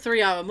 that's a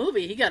 3-hour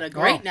movie. He got a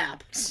great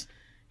nap.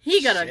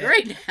 He got a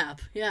great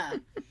nap. Yeah.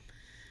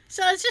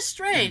 So it's just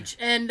strange.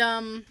 And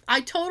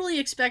I totally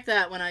expect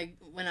that when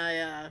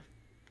I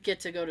get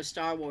to go to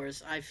Star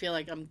Wars. I feel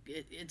like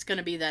it's going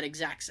to be that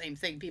exact same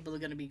thing. People are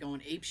going to be going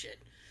apeshit.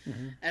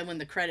 Mm-hmm. And when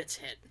the credits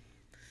hit.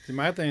 See,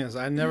 my thing is,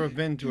 I've never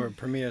been to a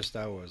premiere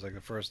Star Wars, like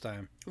the first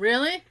time.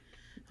 Really?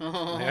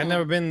 Oh. I've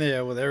never been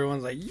there with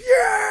everyone's like,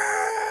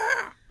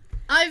 yeah!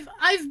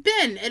 I've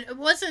been. It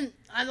wasn't,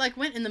 I like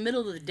went in the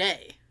middle of the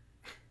day.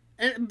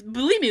 And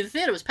believe me, the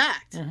theater was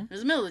packed. Mm-hmm. It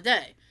was the middle of the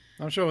day.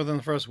 I'm sure within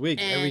the first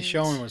week, every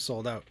showing was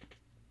sold out.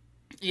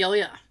 Oh,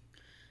 yeah.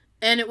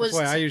 And it was...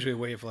 That's why I usually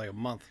wait for like a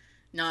month.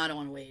 No, I don't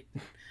want to wait.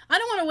 I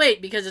don't want to wait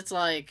because it's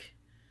like...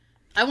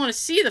 I want to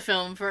see the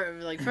film,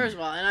 first of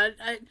all. And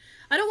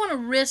I don't want to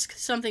risk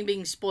something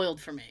being spoiled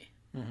for me.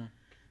 Mm-hmm.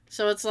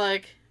 So it's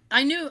like...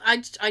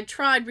 I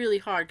tried really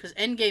hard because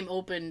Endgame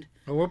opened...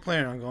 Well, we're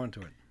planning on going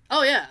to it.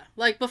 Oh, yeah.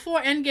 Like,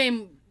 before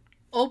Endgame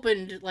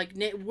opened, like,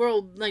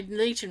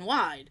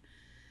 nationwide,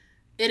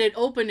 it had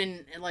opened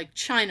in, like,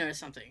 China or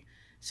something.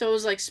 So it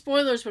was like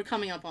spoilers were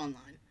coming up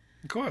online.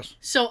 Of course.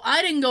 So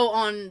I didn't go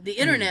on the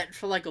internet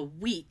for like a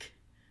week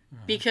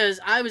because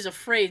I was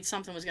afraid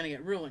something was going to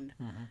get ruined.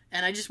 Mm-hmm.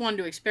 And I just wanted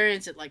to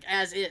experience it like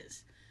as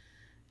is.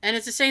 And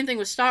it's the same thing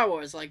with Star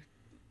Wars. Like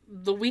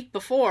the week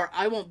before,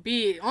 I won't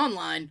be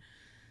online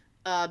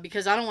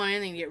because I don't want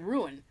anything to get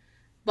ruined.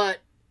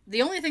 But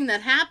the only thing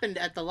that happened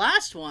at the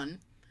last one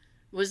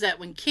was that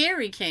when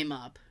Carrie came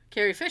up,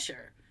 Carrie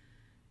Fisher,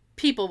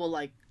 people were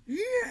like,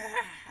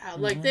 yeah!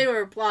 Like they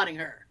were applauding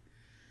her.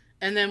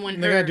 And then when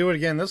they're going to do it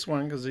again this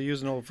one because they're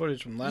using old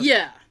footage from last.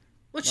 Yeah.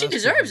 Well, she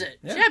deserves it.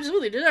 Yeah. She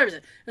absolutely deserves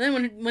it. And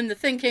then when the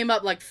thing came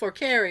up, like, for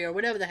Carrie or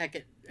whatever the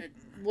heck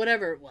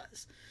whatever it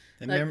was.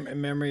 In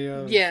memory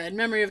of... Yeah, in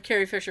memory of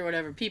Carrie Fisher or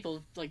whatever,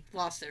 people, like,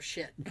 lost their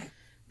shit.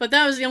 But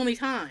that was the only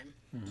time.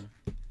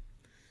 Mm-hmm.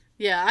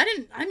 Yeah,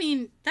 I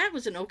mean, that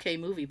was an okay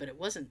movie, but it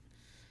wasn't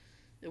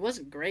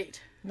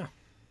great. No.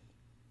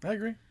 I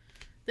agree.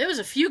 There was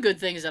a few good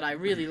things that I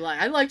really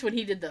liked. I liked when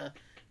he did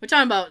we're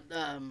talking about,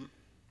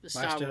 the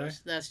Star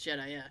Wars. Last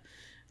Jedi, yeah.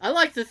 I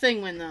liked the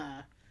thing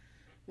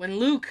when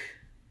Luke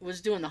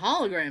was doing the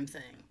hologram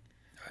thing.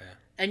 Oh,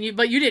 yeah.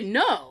 But you didn't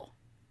know.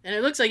 And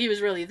it looks like he was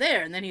really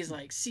there. And then he's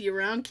like, see you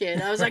around,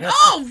 kid. I was like,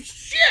 oh,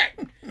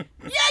 shit!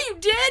 Yeah, you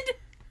did!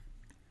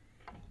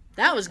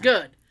 That was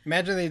good.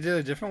 Imagine they did it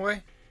a different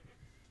way.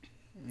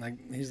 Like,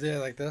 he's there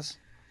like this.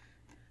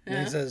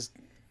 And he says,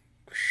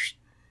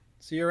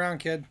 see you around,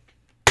 kid.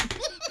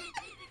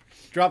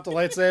 Drop the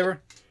lightsaber.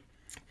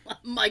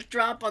 Mic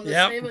drop on the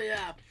table,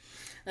 yeah.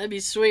 That'd be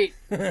sweet.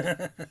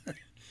 That'd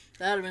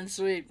have been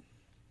sweet.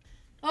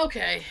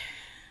 Okay,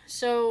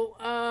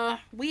 so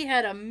we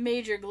had a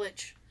major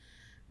glitch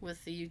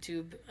with the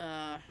YouTube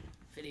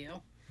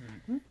video.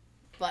 Mm-hmm.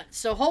 But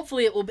so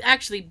hopefully it will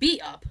actually be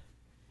up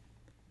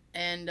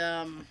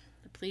And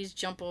please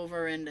jump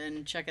over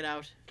and check it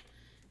out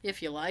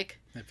if you like.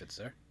 If it's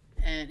there.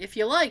 And if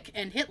you like,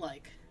 and hit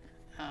like.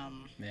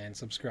 And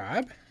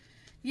subscribe.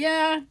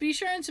 Yeah, be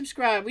sure and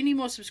subscribe. We need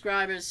more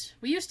subscribers.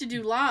 We used to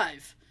do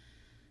live,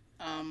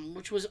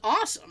 which was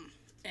awesome.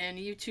 And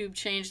YouTube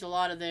changed a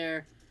lot of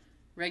their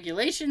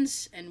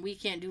regulations, and we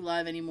can't do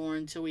live anymore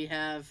until we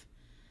have,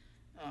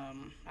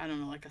 I don't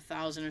know, like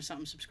 1,000 or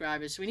something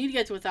subscribers. So we need to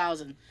get to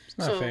 1,000. It's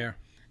not fair.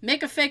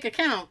 Make a fake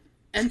account,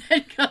 and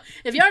then go,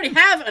 if you already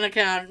have an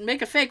account,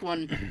 make a fake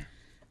one,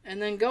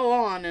 and then go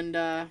on and.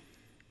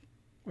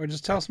 Or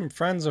just tell some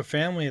friends or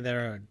family that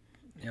are,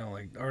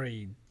 like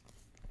already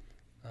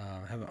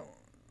have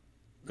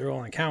their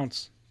own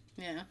accounts.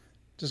 Yeah.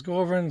 Just go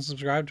over and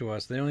subscribe to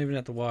us. They don't even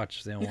have to watch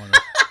if they don't want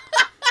to.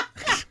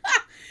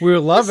 We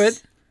would love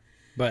it,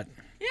 but...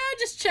 Yeah,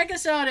 just check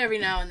us out every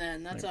now and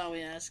then. That's all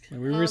we ask. We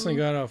recently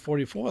got our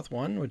 44th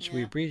one, which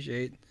we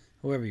appreciate,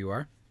 whoever you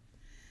are.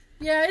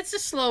 Yeah, it's a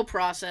slow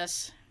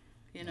process.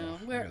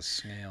 We're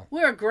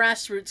a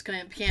grassroots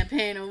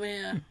campaign over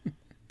here.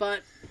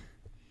 But...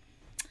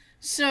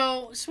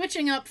 So,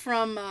 switching up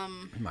from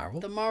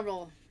the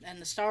Marvel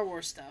and the Star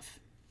Wars stuff,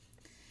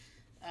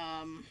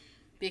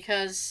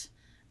 because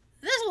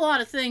there's a lot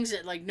of things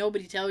that, like,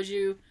 nobody tells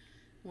you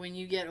when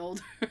you get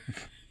older.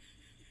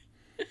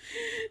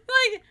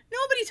 Like,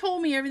 nobody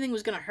told me everything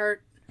was going to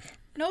hurt.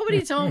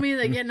 Nobody told me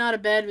that getting out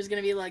of bed was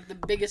going to be, like, the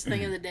biggest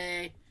thing of the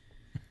day.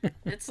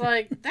 It's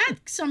like, that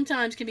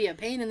sometimes can be a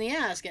pain in the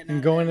ass getting out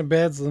of bed. Going to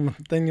bed's the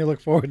thing you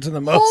look forward to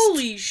the most.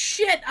 Holy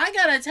shit, I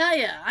gotta tell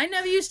you, I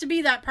never used to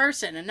be that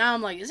person, and now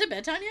I'm like, is it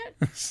bedtime yet?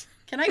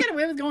 Can I get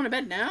away with going to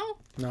bed now?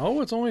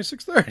 No, it's only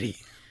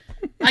 6:30.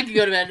 I can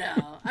go to bed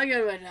now. I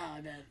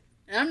bet.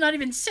 And I'm not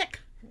even sick.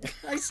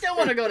 I still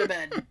want to go to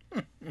bed.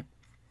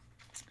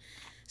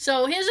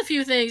 So here's a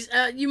few things.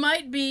 You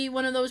might be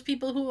one of those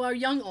people who are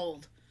young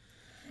old.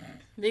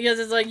 Because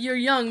it's like, you're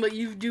young, but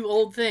you do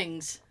old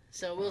things.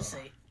 So we'll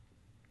see.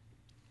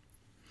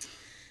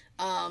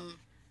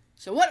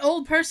 So what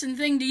old person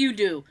thing do you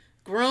do?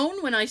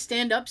 Groan when I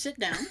stand up, sit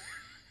down.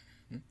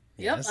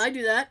 Yes. Yep, I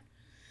do that.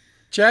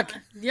 Check.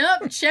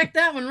 Yep, check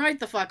that one right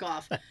the fuck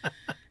off.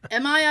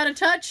 Am I out of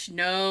touch?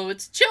 No,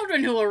 it's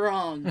children who are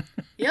wrong.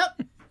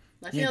 Yep.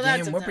 I feel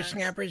that sometimes.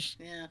 Whippersnappers.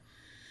 Yeah.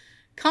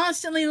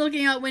 Constantly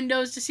looking out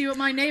windows to see what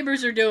my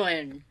neighbors are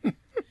doing.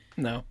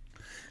 No.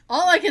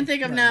 All I can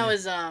think of now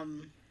is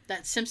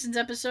that Simpsons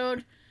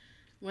episode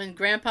when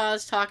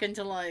Grandpa's talking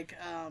to, like,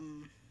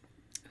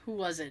 who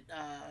was it?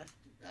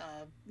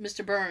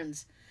 Mr.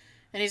 Burns.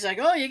 And he's like,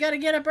 oh, you gotta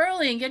get up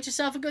early and get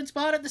yourself a good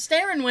spot at the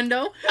staring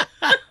window.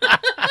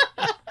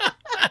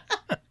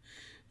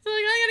 So,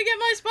 like, I gotta get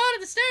my spot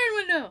at the staring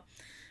window.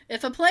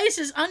 If a place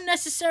is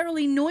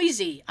unnecessarily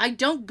noisy, I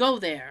don't go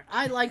there.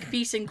 I like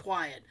peace and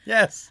quiet.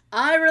 Yes.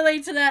 I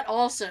relate to that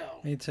also.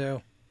 Me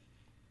too.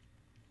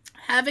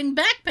 Having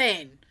back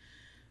pain.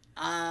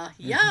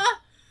 Yeah.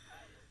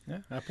 Yeah,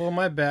 I pulled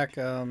my back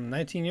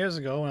 19 years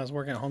ago when I was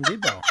working at Home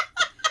Depot.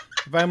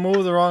 If I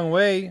move the wrong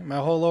way, my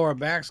whole lower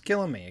back's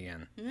killing me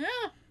again.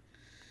 Yeah.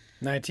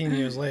 19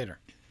 years later.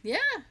 Yeah.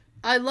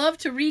 I love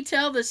to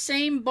retell the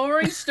same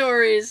boring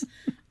stories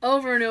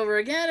over and over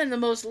again in the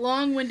most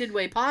long-winded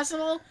way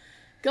possible,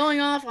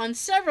 going off on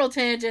several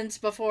tangents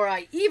before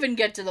I even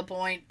get to the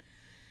point,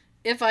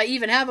 if I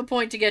even have a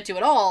point to get to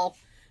at all.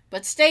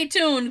 But stay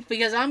tuned,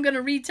 because I'm going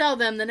to retell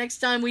them the next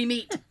time we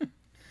meet.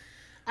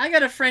 I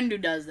got a friend who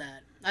does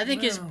that. I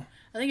think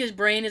his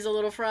brain is a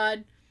little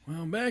fried.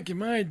 Well, back in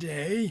my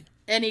day.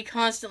 And he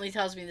constantly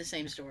tells me the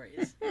same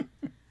stories.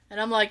 And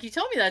I'm like, you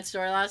told me that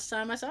story last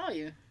time I saw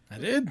you. I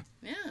did?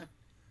 Yeah.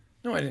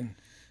 No, I didn't.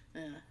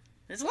 Yeah.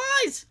 It's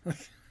lies.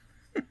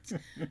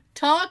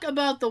 Talk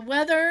about the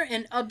weather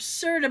an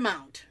absurd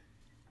amount.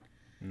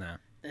 No.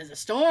 There's a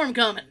storm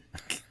coming.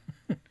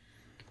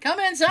 Come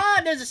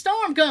inside, there's a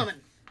storm coming.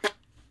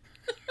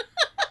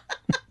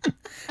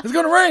 It's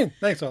going to rain.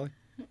 Thanks, Ollie.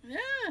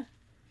 Yeah.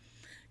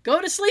 Go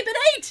to sleep at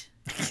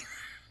 8.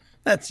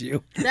 That's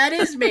you. That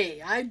is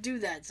me. I do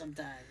that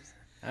sometimes.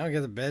 I don't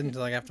get to bed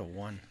until like after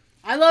 1.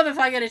 I love if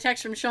I get a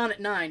text from Sean at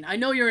 9. I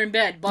know you're in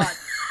bed, but...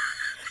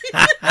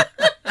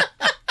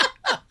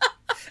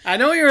 I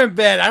know you're in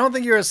bed. I don't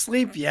think you're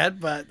asleep yet,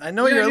 but I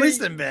know you're at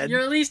least in bed.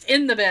 You're at least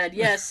in the bed,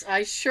 yes.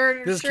 I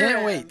sure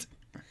can't wait.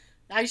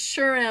 I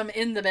sure am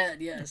in the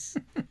bed, yes.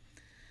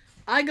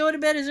 I go to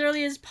bed as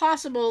early as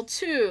possible,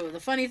 too. The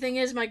funny thing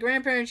is, my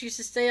grandparents used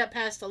to stay up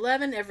past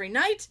 11 every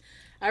night.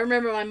 I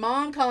remember my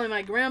mom calling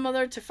my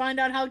grandmother to find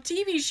out how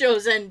TV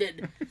shows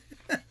ended.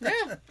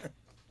 Yeah.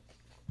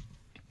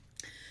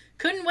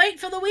 Couldn't wait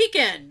for the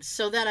weekend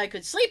so that I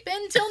could sleep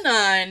in till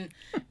 9.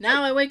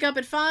 Now I wake up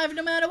at 5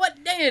 no matter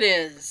what day it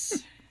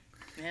is.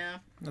 Yeah.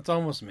 That's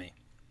almost me.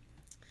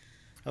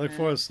 I look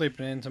forward to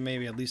sleeping in until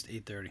maybe at least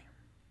 8:30.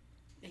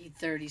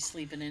 8:30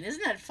 sleeping in.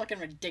 Isn't that fucking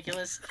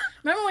ridiculous?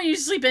 Remember when you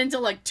sleep in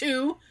till like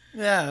 2?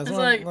 Yeah, it's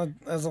like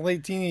as a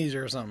late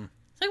teenager or something.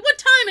 It's like, what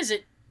time is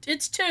it?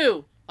 It's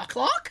 2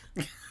 o'clock?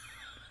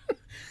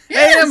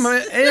 Yes.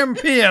 AM,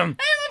 PM.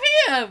 AM,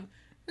 PM.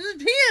 This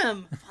is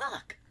PM.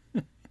 Fuck.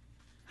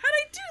 How'd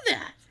I do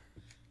that?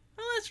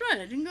 that's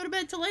right. I didn't go to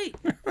bed till 8.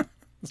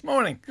 This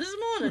morning,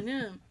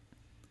 yeah.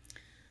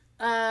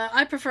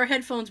 I prefer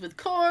headphones with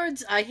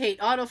cords. I hate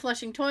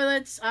auto-flushing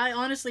toilets. I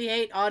honestly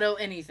hate auto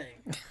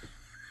anything.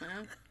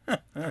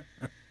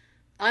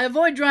 I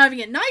avoid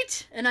driving at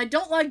night, and I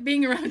don't like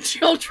being around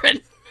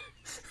children.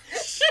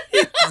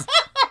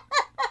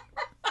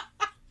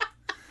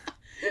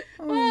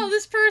 Oh,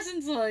 this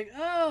person's like,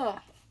 oh,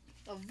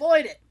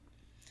 avoid it.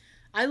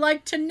 I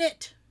like to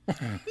knit.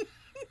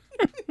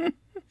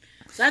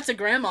 That's a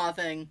grandma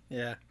thing.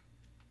 Yeah.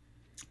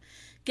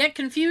 Get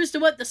confused to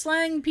what the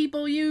slang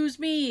people use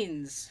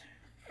means.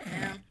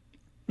 Yeah.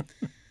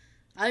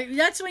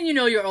 That's when you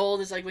know you're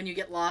old, is like when you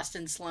get lost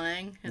in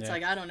slang. It's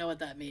like, I don't know what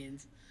that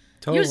means.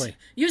 Totally.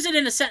 Use it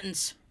in a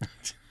sentence.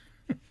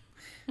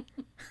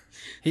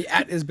 He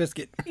ate his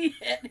biscuit. He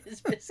ate his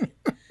biscuit.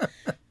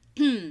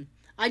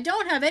 I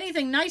don't have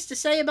anything nice to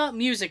say about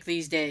music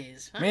these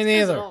days. Me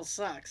neither. It all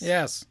sucks.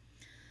 Yes.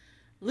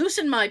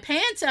 Loosen my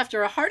pants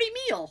after a hearty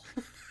meal.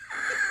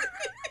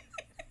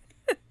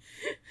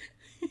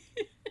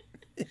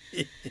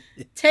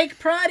 Take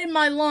pride in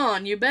my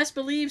lawn. You best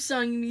believe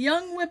some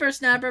young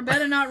whippersnapper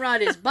better not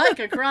ride his bike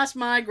across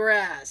my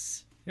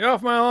grass. Get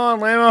off my lawn,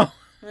 Lamo.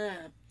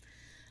 Yeah.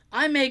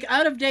 I make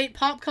out-of-date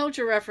pop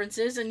culture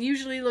references and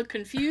usually look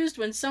confused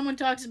when someone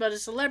talks about a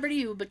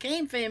celebrity who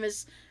became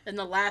famous in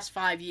the last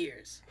 5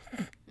 years.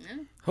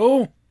 Yeah.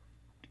 Who?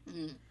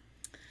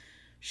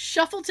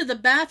 Shuffle to the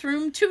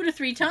bathroom 2 to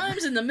 3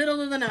 times in the middle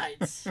of the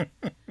night.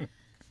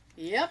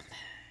 Yep.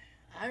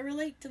 I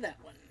relate to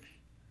that one.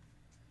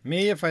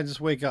 Me, if I just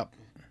wake up.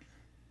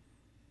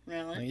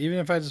 Really? Like, even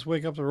if I just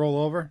wake up to roll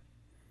over,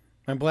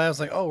 my bladder's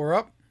like, oh, we're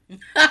up?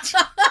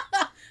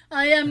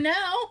 I am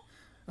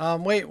now.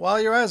 Wait,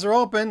 while your eyes are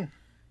open.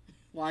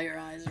 While your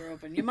eyes are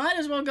open. You might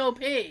as well go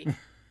pee.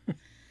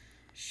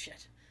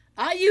 Shit.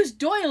 I use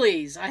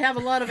doilies. I have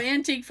a lot of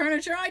antique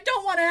furniture I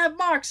don't want to have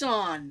marks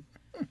on.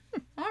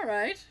 All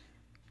right.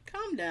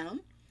 Calm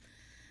down.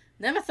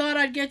 Never thought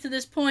I'd get to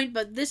this point,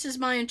 but this is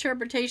my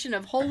interpretation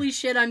of holy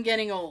shit, I'm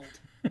getting old.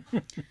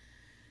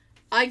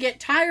 I get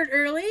tired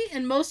early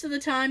and most of the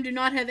time do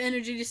not have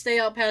energy to stay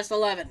out past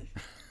 11.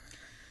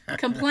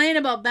 Complain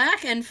about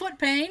back and foot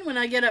pain when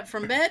I get up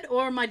from bed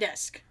or my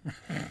desk.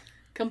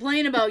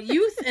 Complain about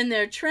youth and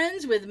their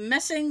trends with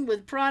messing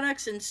with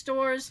products in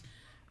stores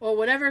or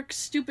whatever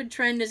stupid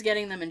trend is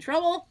getting them in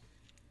trouble.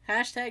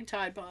 Hashtag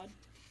Tide Pod.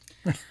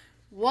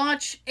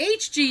 Watch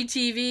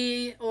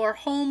HGTV or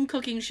home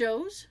cooking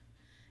shows.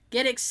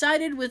 Get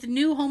excited with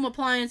new home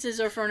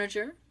appliances or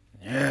furniture.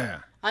 Yeah.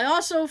 I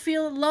also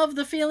love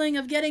the feeling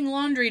of getting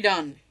laundry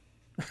done.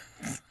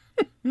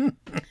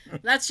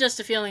 That's just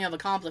a feeling of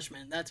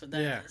accomplishment. That's what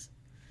that is.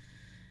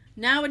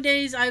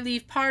 Nowadays, I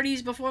leave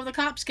parties before the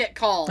cops get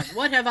called.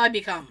 What have I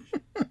become?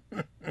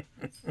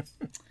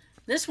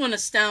 This one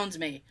astounds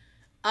me.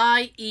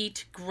 I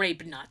eat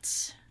grape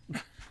nuts.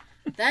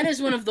 That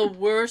is one of the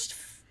worst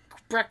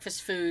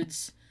breakfast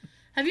foods.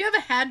 Have you ever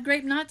had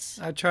grape nuts?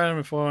 I tried them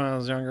before when I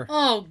was younger.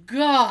 Oh,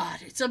 God.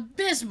 It's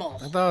abysmal.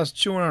 I thought I was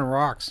chewing on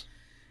rocks.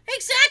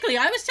 Exactly.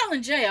 I was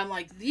telling Jay, I'm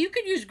like, you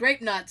could use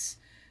grape nuts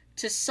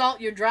to salt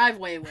your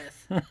driveway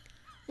with.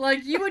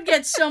 Like, you would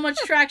get so much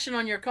traction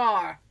on your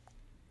car.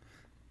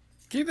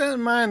 Keep that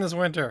in mind this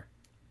winter.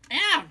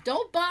 Yeah,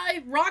 don't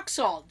buy rock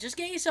salt. Just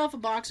get yourself a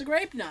box of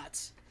grape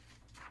nuts.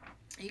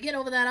 You get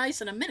over that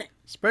ice in a minute.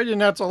 Spread your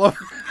nuts all over.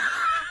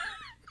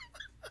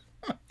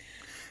 There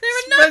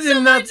are nuts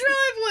on my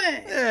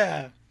driveway.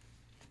 Yeah.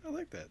 I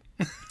like that.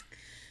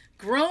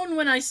 Groan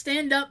when I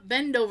stand up,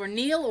 bend over,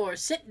 kneel, or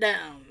sit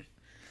down.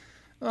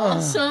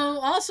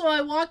 Also, I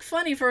walk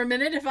funny for a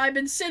minute if I've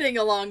been sitting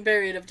a long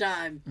period of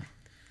time.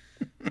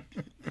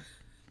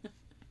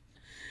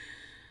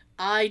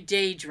 I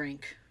day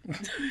drink.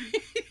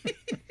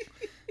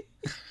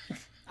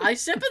 I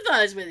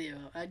sympathize with you.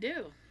 I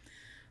do.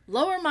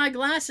 Lower my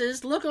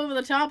glasses, look over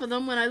the top of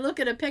them when I look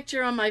at a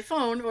picture on my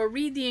phone or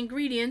read the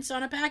ingredients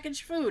on a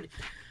packaged food.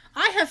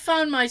 I have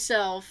found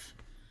myself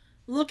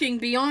looking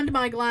beyond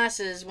my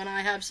glasses when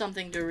I have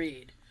something to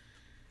read.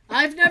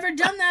 I've never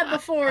done that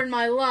before in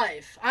my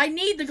life. I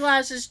need the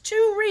glasses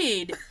to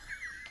read.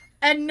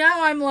 And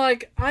now I'm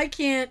like, I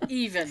can't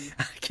even.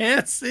 I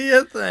can't see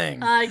a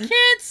thing. I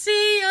can't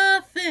see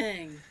a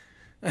thing.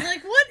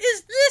 Like, what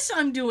is this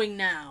I'm doing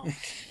now?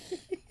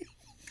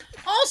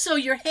 Also,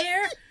 your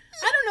hair.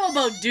 I don't know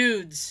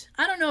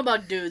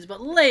about dudes.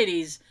 But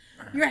ladies,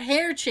 your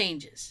hair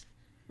changes,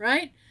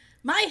 right?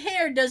 My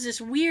hair does this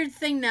weird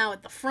thing now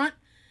at the front.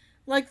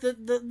 Like, the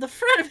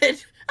front of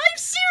it. I'm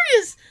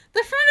serious.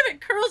 The front of it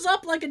curls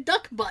up like a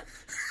duck butt.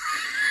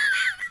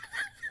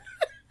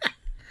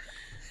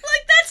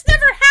 Like, that's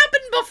never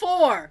happened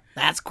before.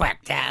 That's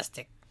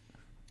quacktastic.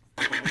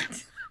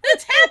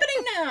 It's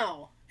happening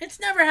now. It's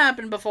never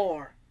happened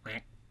before.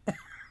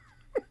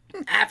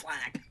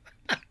 Aflac.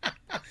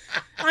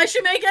 I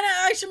should make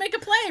a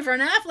play for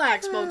an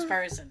Aflac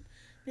spokesperson.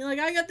 Be like,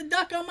 I got the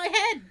duck on my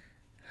head.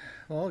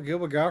 Well,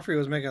 Gilbert Gottfried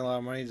was making a lot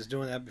of money just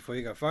doing that before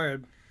he got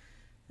fired.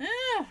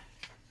 Yeah.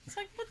 It's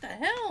like, what the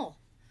hell?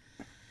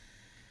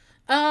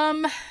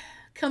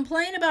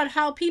 Complain about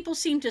how people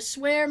seem to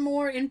swear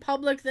more in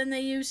public than they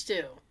used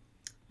to.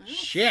 Oh,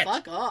 shit.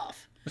 Fuck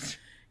off.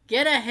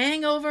 Get a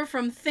hangover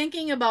from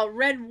thinking about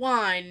red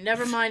wine,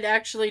 never mind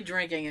actually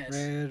drinking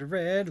it.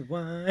 Red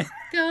wine.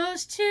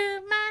 Goes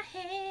to my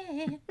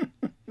head.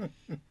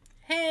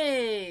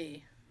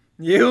 Hey.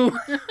 You?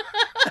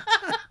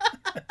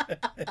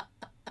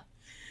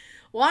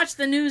 Watch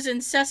the news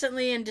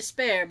incessantly in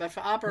despair, but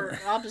for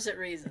opposite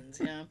reasons,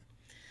 yeah.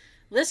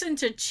 Listen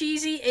to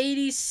cheesy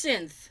 80s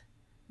synth.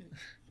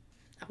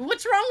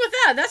 What's wrong with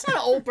that? That's not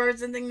an old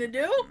person thing to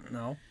do.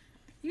 No.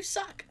 You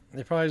suck.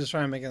 They're probably just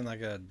trying to make it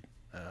like a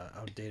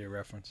outdated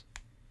reference.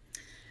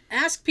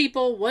 Ask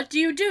people, what do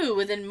you do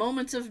within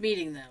moments of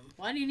meeting them?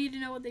 Why do you need to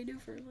know what they do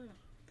for a living?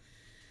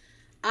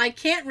 I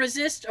can't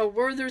resist a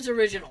Werther's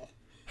original.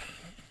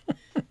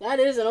 That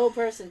is an old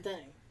person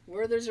thing.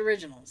 Werther's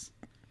originals.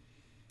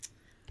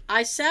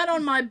 I sat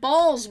on my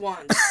balls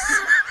once.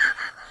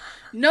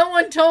 No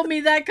one told me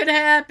that could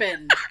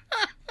happen.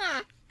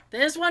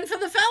 There's one for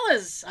the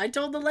fellas. I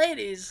told the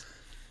ladies.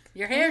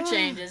 Your hair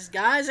changes.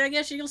 Guys, I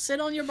guess you'll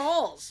sit on your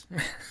balls.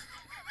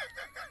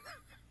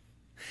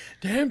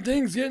 Damn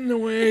thing's getting in the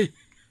way.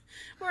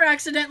 We're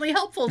accidentally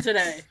helpful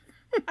today.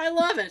 I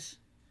love it.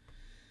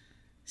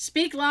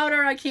 Speak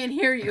louder, I can't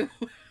hear you.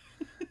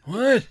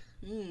 What?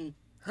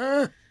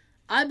 Huh?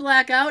 I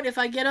black out if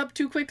I get up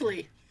too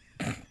quickly.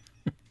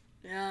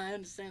 Yeah, I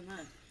understand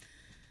that.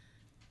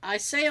 I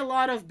say a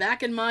lot of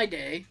back in my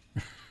day.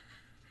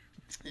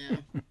 Yeah.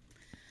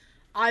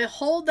 I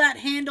hold that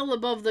handle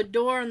above the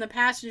door on the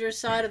passenger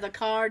side of the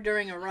car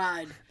during a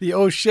ride. The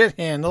oh shit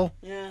handle.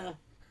 Yeah.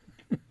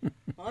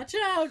 Watch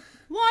out.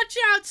 Watch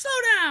out. Slow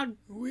down.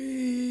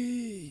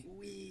 Wee.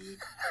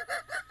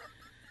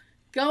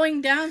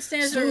 Going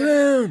downstairs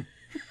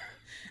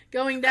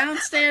Going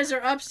downstairs or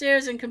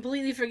upstairs and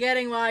completely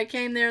forgetting why I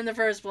came there in the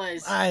first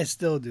place. I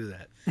still do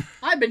that.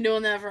 I've been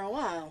doing that for a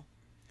while.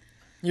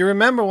 You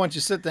remember once you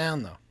sit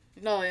down, though.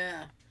 Oh,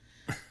 yeah.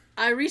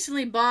 I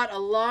recently bought a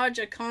large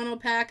Econo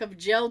pack of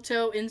gel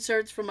toe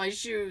inserts for my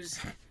shoes.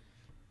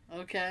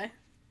 Okay.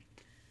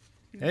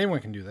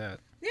 Anyone can do that.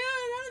 Yeah,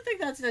 I don't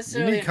think that's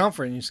necessarily... You need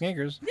comfort in your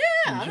sneakers.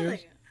 Yeah, I don't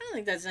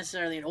think that's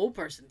necessarily an old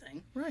person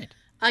thing. Right.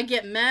 I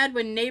get mad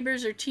when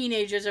neighbors or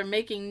teenagers are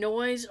making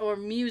noise or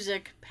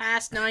music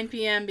past 9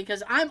 p.m.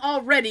 because I'm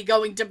already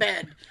going to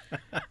bed.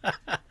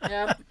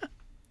 Yep.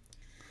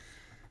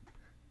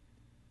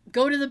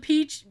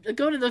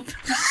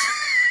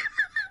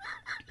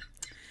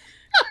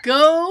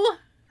 Go.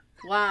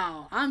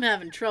 Wow, I'm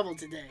having trouble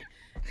today.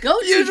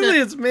 Usually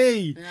it's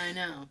me. I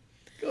know.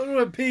 Go to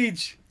a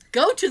beach.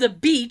 Go to the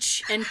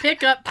beach and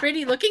pick up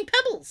pretty-looking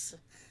pebbles.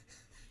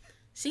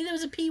 See, there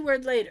was a P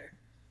word later.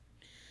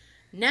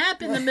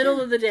 Nap in the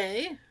middle of the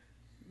day.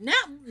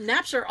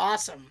 Naps are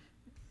awesome.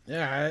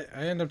 Yeah,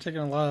 I end up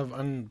taking a lot of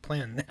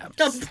unplanned naps.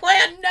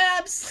 Unplanned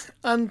naps!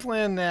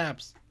 Unplanned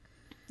naps.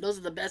 Those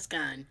are the best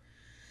kind.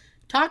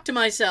 Talk to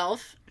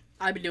myself.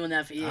 I've been doing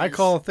that for years. I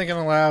call it thinking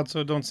aloud so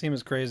it don't seem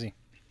as crazy.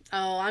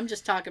 Oh, I'm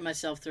just talking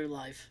myself through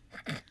life.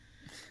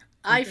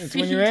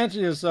 When you answer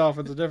yourself,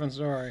 it's a different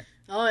story.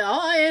 Oh,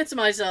 I answer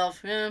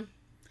myself, yeah.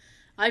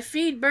 I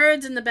feed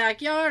birds in the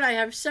backyard. I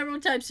have several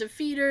types of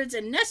feeders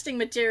and nesting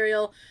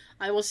material.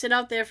 I will sit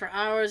out there for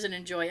hours and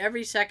enjoy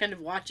every second of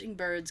watching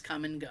birds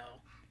come and go.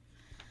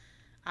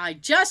 I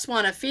just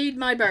want to feed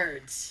my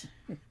birds.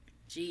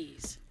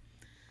 Jeez.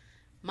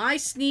 My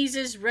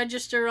sneezes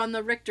register on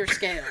the Richter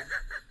scale.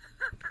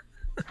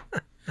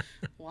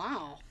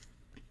 Wow.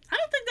 I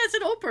don't think that's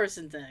an old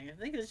person thing. I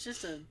think it's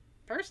just a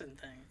person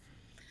thing.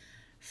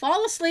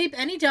 Fall asleep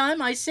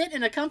anytime I sit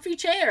in a comfy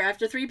chair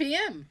after 3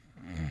 p.m.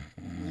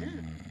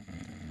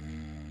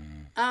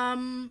 Yeah.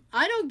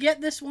 I don't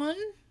get this one.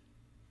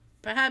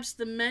 Perhaps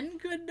the men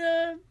could,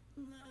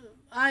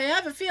 I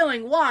have a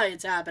feeling why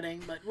it's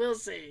happening, but we'll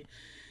see.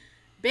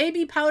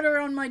 Baby powder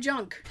on my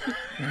junk.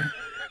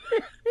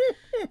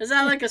 Is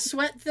that like a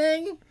sweat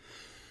thing?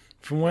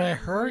 From what I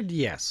heard,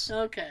 yes.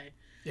 Okay.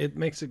 It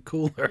makes it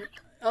cooler.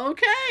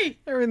 Okay.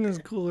 Everything's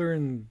cooler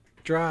and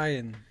dry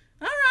and...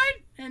 All right.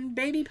 And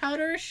baby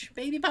powder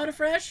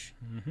fresh?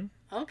 Mm-hmm.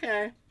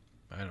 Okay.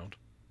 I don't.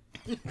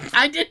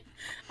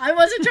 I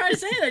wasn't trying to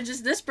say that.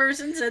 Just this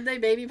person said they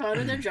baby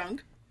powder their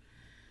junk.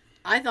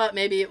 I thought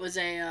maybe it was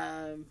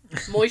a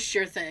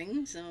moisture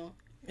thing, so...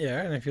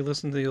 Yeah, and if you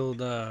listen to the old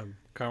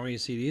comedy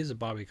CDs of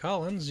Bobby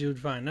Collins, you'd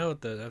find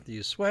out that after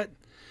you sweat,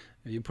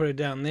 if you put it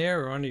down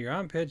there or under your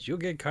armpits, you'll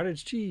get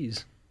cottage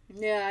cheese.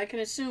 Yeah, I can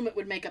assume it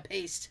would make a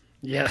paste.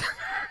 Yeah.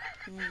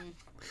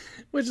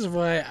 Which is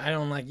why I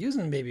don't like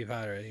using baby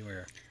powder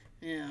anywhere.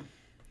 Yeah.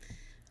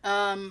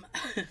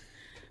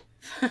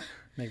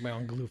 Make my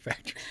own glue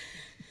factory.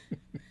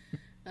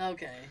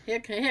 Okay.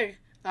 Here.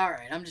 All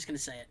right, I'm just going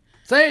to say it.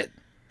 Say it!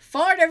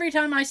 Fart every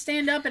time I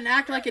stand up and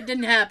act like it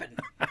didn't happen.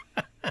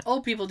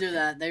 Old people do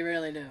that. They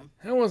really do.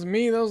 That wasn't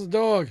me. That was the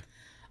dog.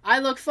 I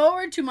look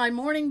forward to my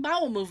morning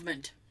bowel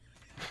movement.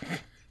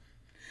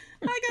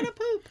 I gotta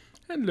poop.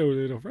 Hello,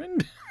 little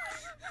friend.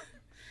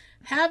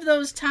 Have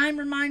those time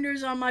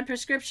reminders on my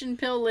prescription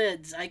pill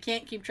lids. I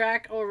can't keep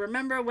track or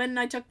remember when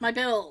I took my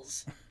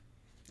pills.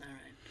 All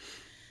right.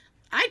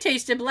 I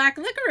tasted black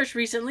licorice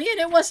recently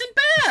and it wasn't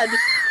bad.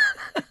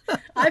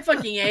 I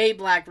fucking hate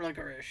black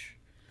licorice.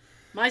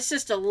 My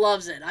sister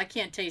loves it. I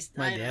can't taste it.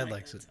 My dad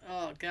likes it.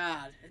 Oh,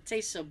 God. It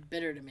tastes so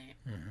bitter to me.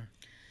 Mm-hmm.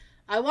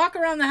 I walk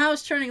around the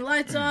house turning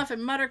lights off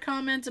and mutter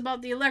comments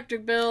about the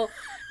electric bill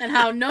and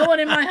how no one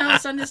in my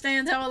house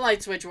understands how a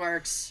light switch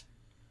works.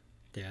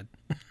 Dad.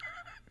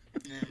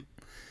 Yeah.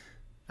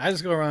 I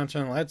just go around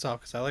turning the lights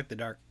off because I like the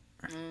dark.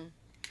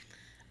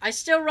 I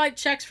still write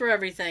checks for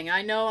everything.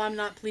 I know I'm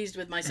not pleased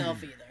with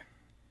myself either.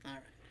 All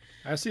right.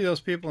 I see those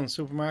people in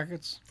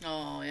supermarkets.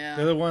 Oh, yeah.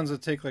 They're the ones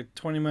that take like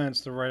 20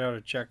 minutes to write out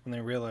a check when they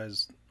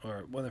realize,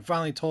 or when they're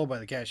finally told by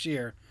the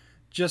cashier,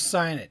 just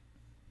sign it.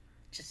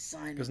 Just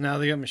sign it. Because now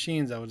they got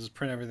machines that will just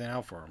print everything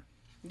out for them.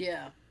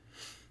 Yeah.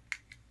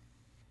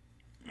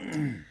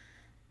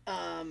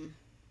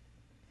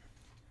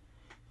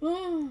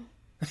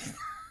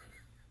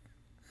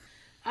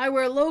 I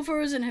wear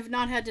loafers and have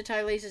not had to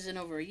tie laces in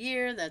over a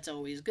year. That's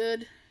always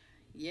good.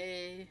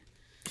 Yay.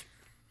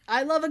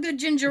 I love a good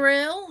ginger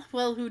ale.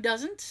 Well, who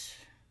doesn't?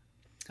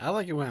 I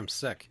like it when I'm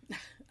sick.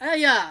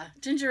 Yeah.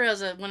 Ginger ale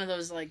is one of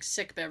those, like,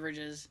 sick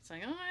beverages. It's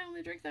like, oh, I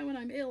only drink that when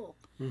I'm ill.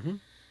 Mm-hmm.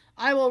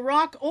 I will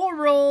rock or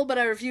roll, but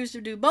I refuse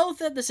to do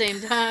both at the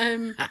same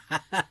time.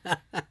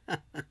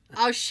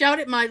 I'll shout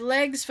at my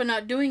legs for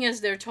not doing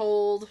as they're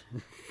told.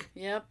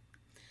 Yep.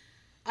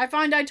 I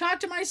find I talk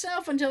to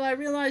myself until I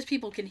realize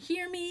people can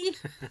hear me.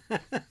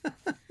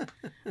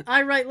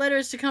 I write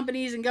letters to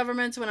companies and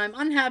governments when I'm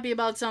unhappy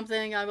about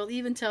something. I will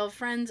even tell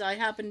friends I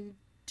happen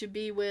to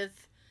be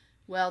with,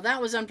 well,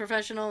 that was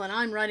unprofessional and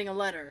I'm writing a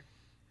letter.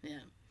 Yeah.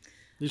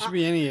 You should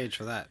be any age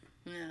for that.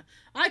 Yeah.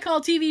 I call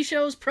TV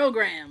shows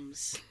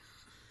programs.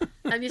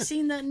 Have you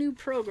seen that new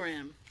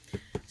program?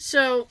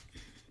 So,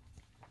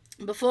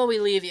 before we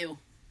leave you,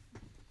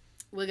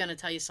 we're going to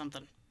tell you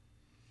something.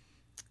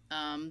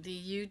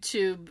 The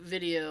YouTube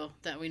video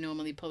that we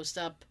normally post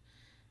up,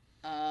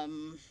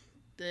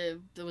 there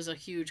was a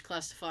huge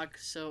clusterfuck,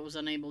 so it was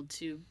unable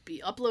to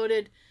be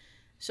uploaded.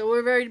 So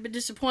we're very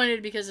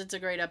disappointed because it's a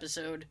great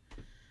episode.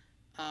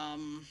 That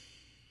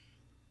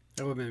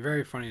would have been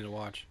very funny to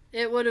watch.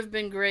 It would have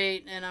been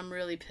great, and I'm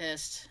really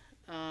pissed.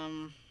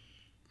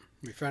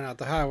 We found out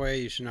the highway.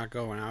 You should not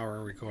go an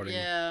hour recording.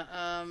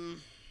 Yeah.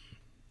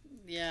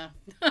 Yeah.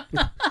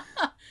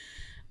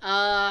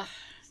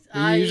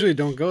 We usually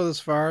don't go this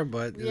far,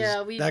 but it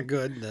yeah, was that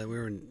good that we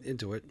were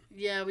into it.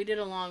 Yeah, we did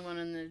a long one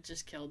and it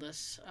just killed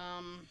us.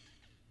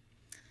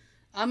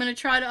 I'm going to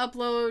try to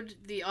upload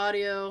the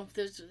audio.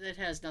 It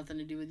has nothing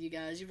to do with you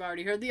guys. You've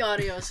already heard the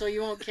audio, so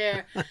you won't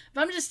care. But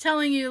I'm just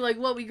telling you like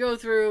what we go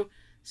through.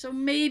 So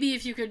maybe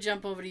if you could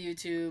jump over to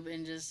YouTube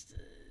and just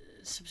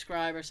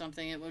subscribe or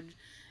something, it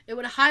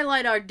would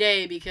highlight our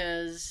day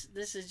because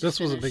this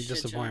was a big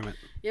disappointment.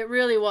 It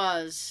really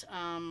was.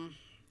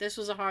 This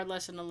was a hard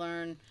lesson to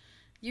learn.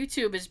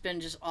 YouTube has been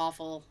just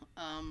awful.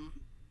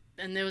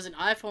 And there was an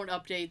iPhone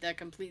update that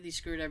completely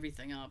screwed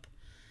everything up.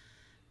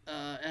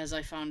 As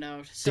I found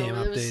out. So damn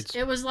updates.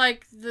 It was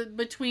like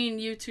between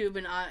YouTube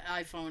and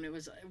iPhone,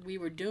 we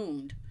were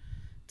doomed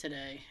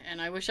today.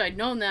 And I wish I'd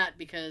known that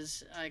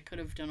because I could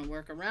have done a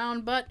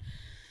workaround, but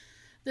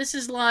this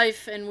is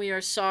life and we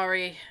are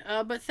sorry.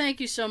 But thank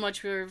you so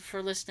much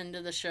for listening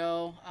to the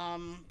show.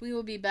 We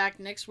will be back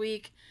next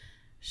week.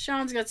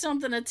 Sean's got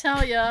something to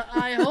tell you.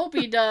 I hope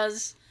he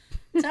does.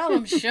 Tell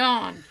him,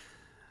 Sean.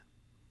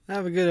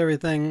 Have a good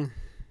everything,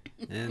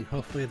 and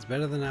hopefully it's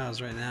better than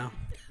ours right now.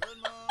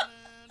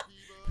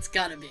 It's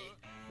gotta be.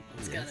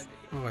 It's gotta be.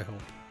 Oh, I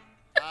hope.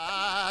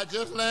 I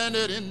just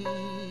landed in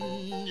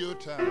your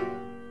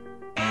town.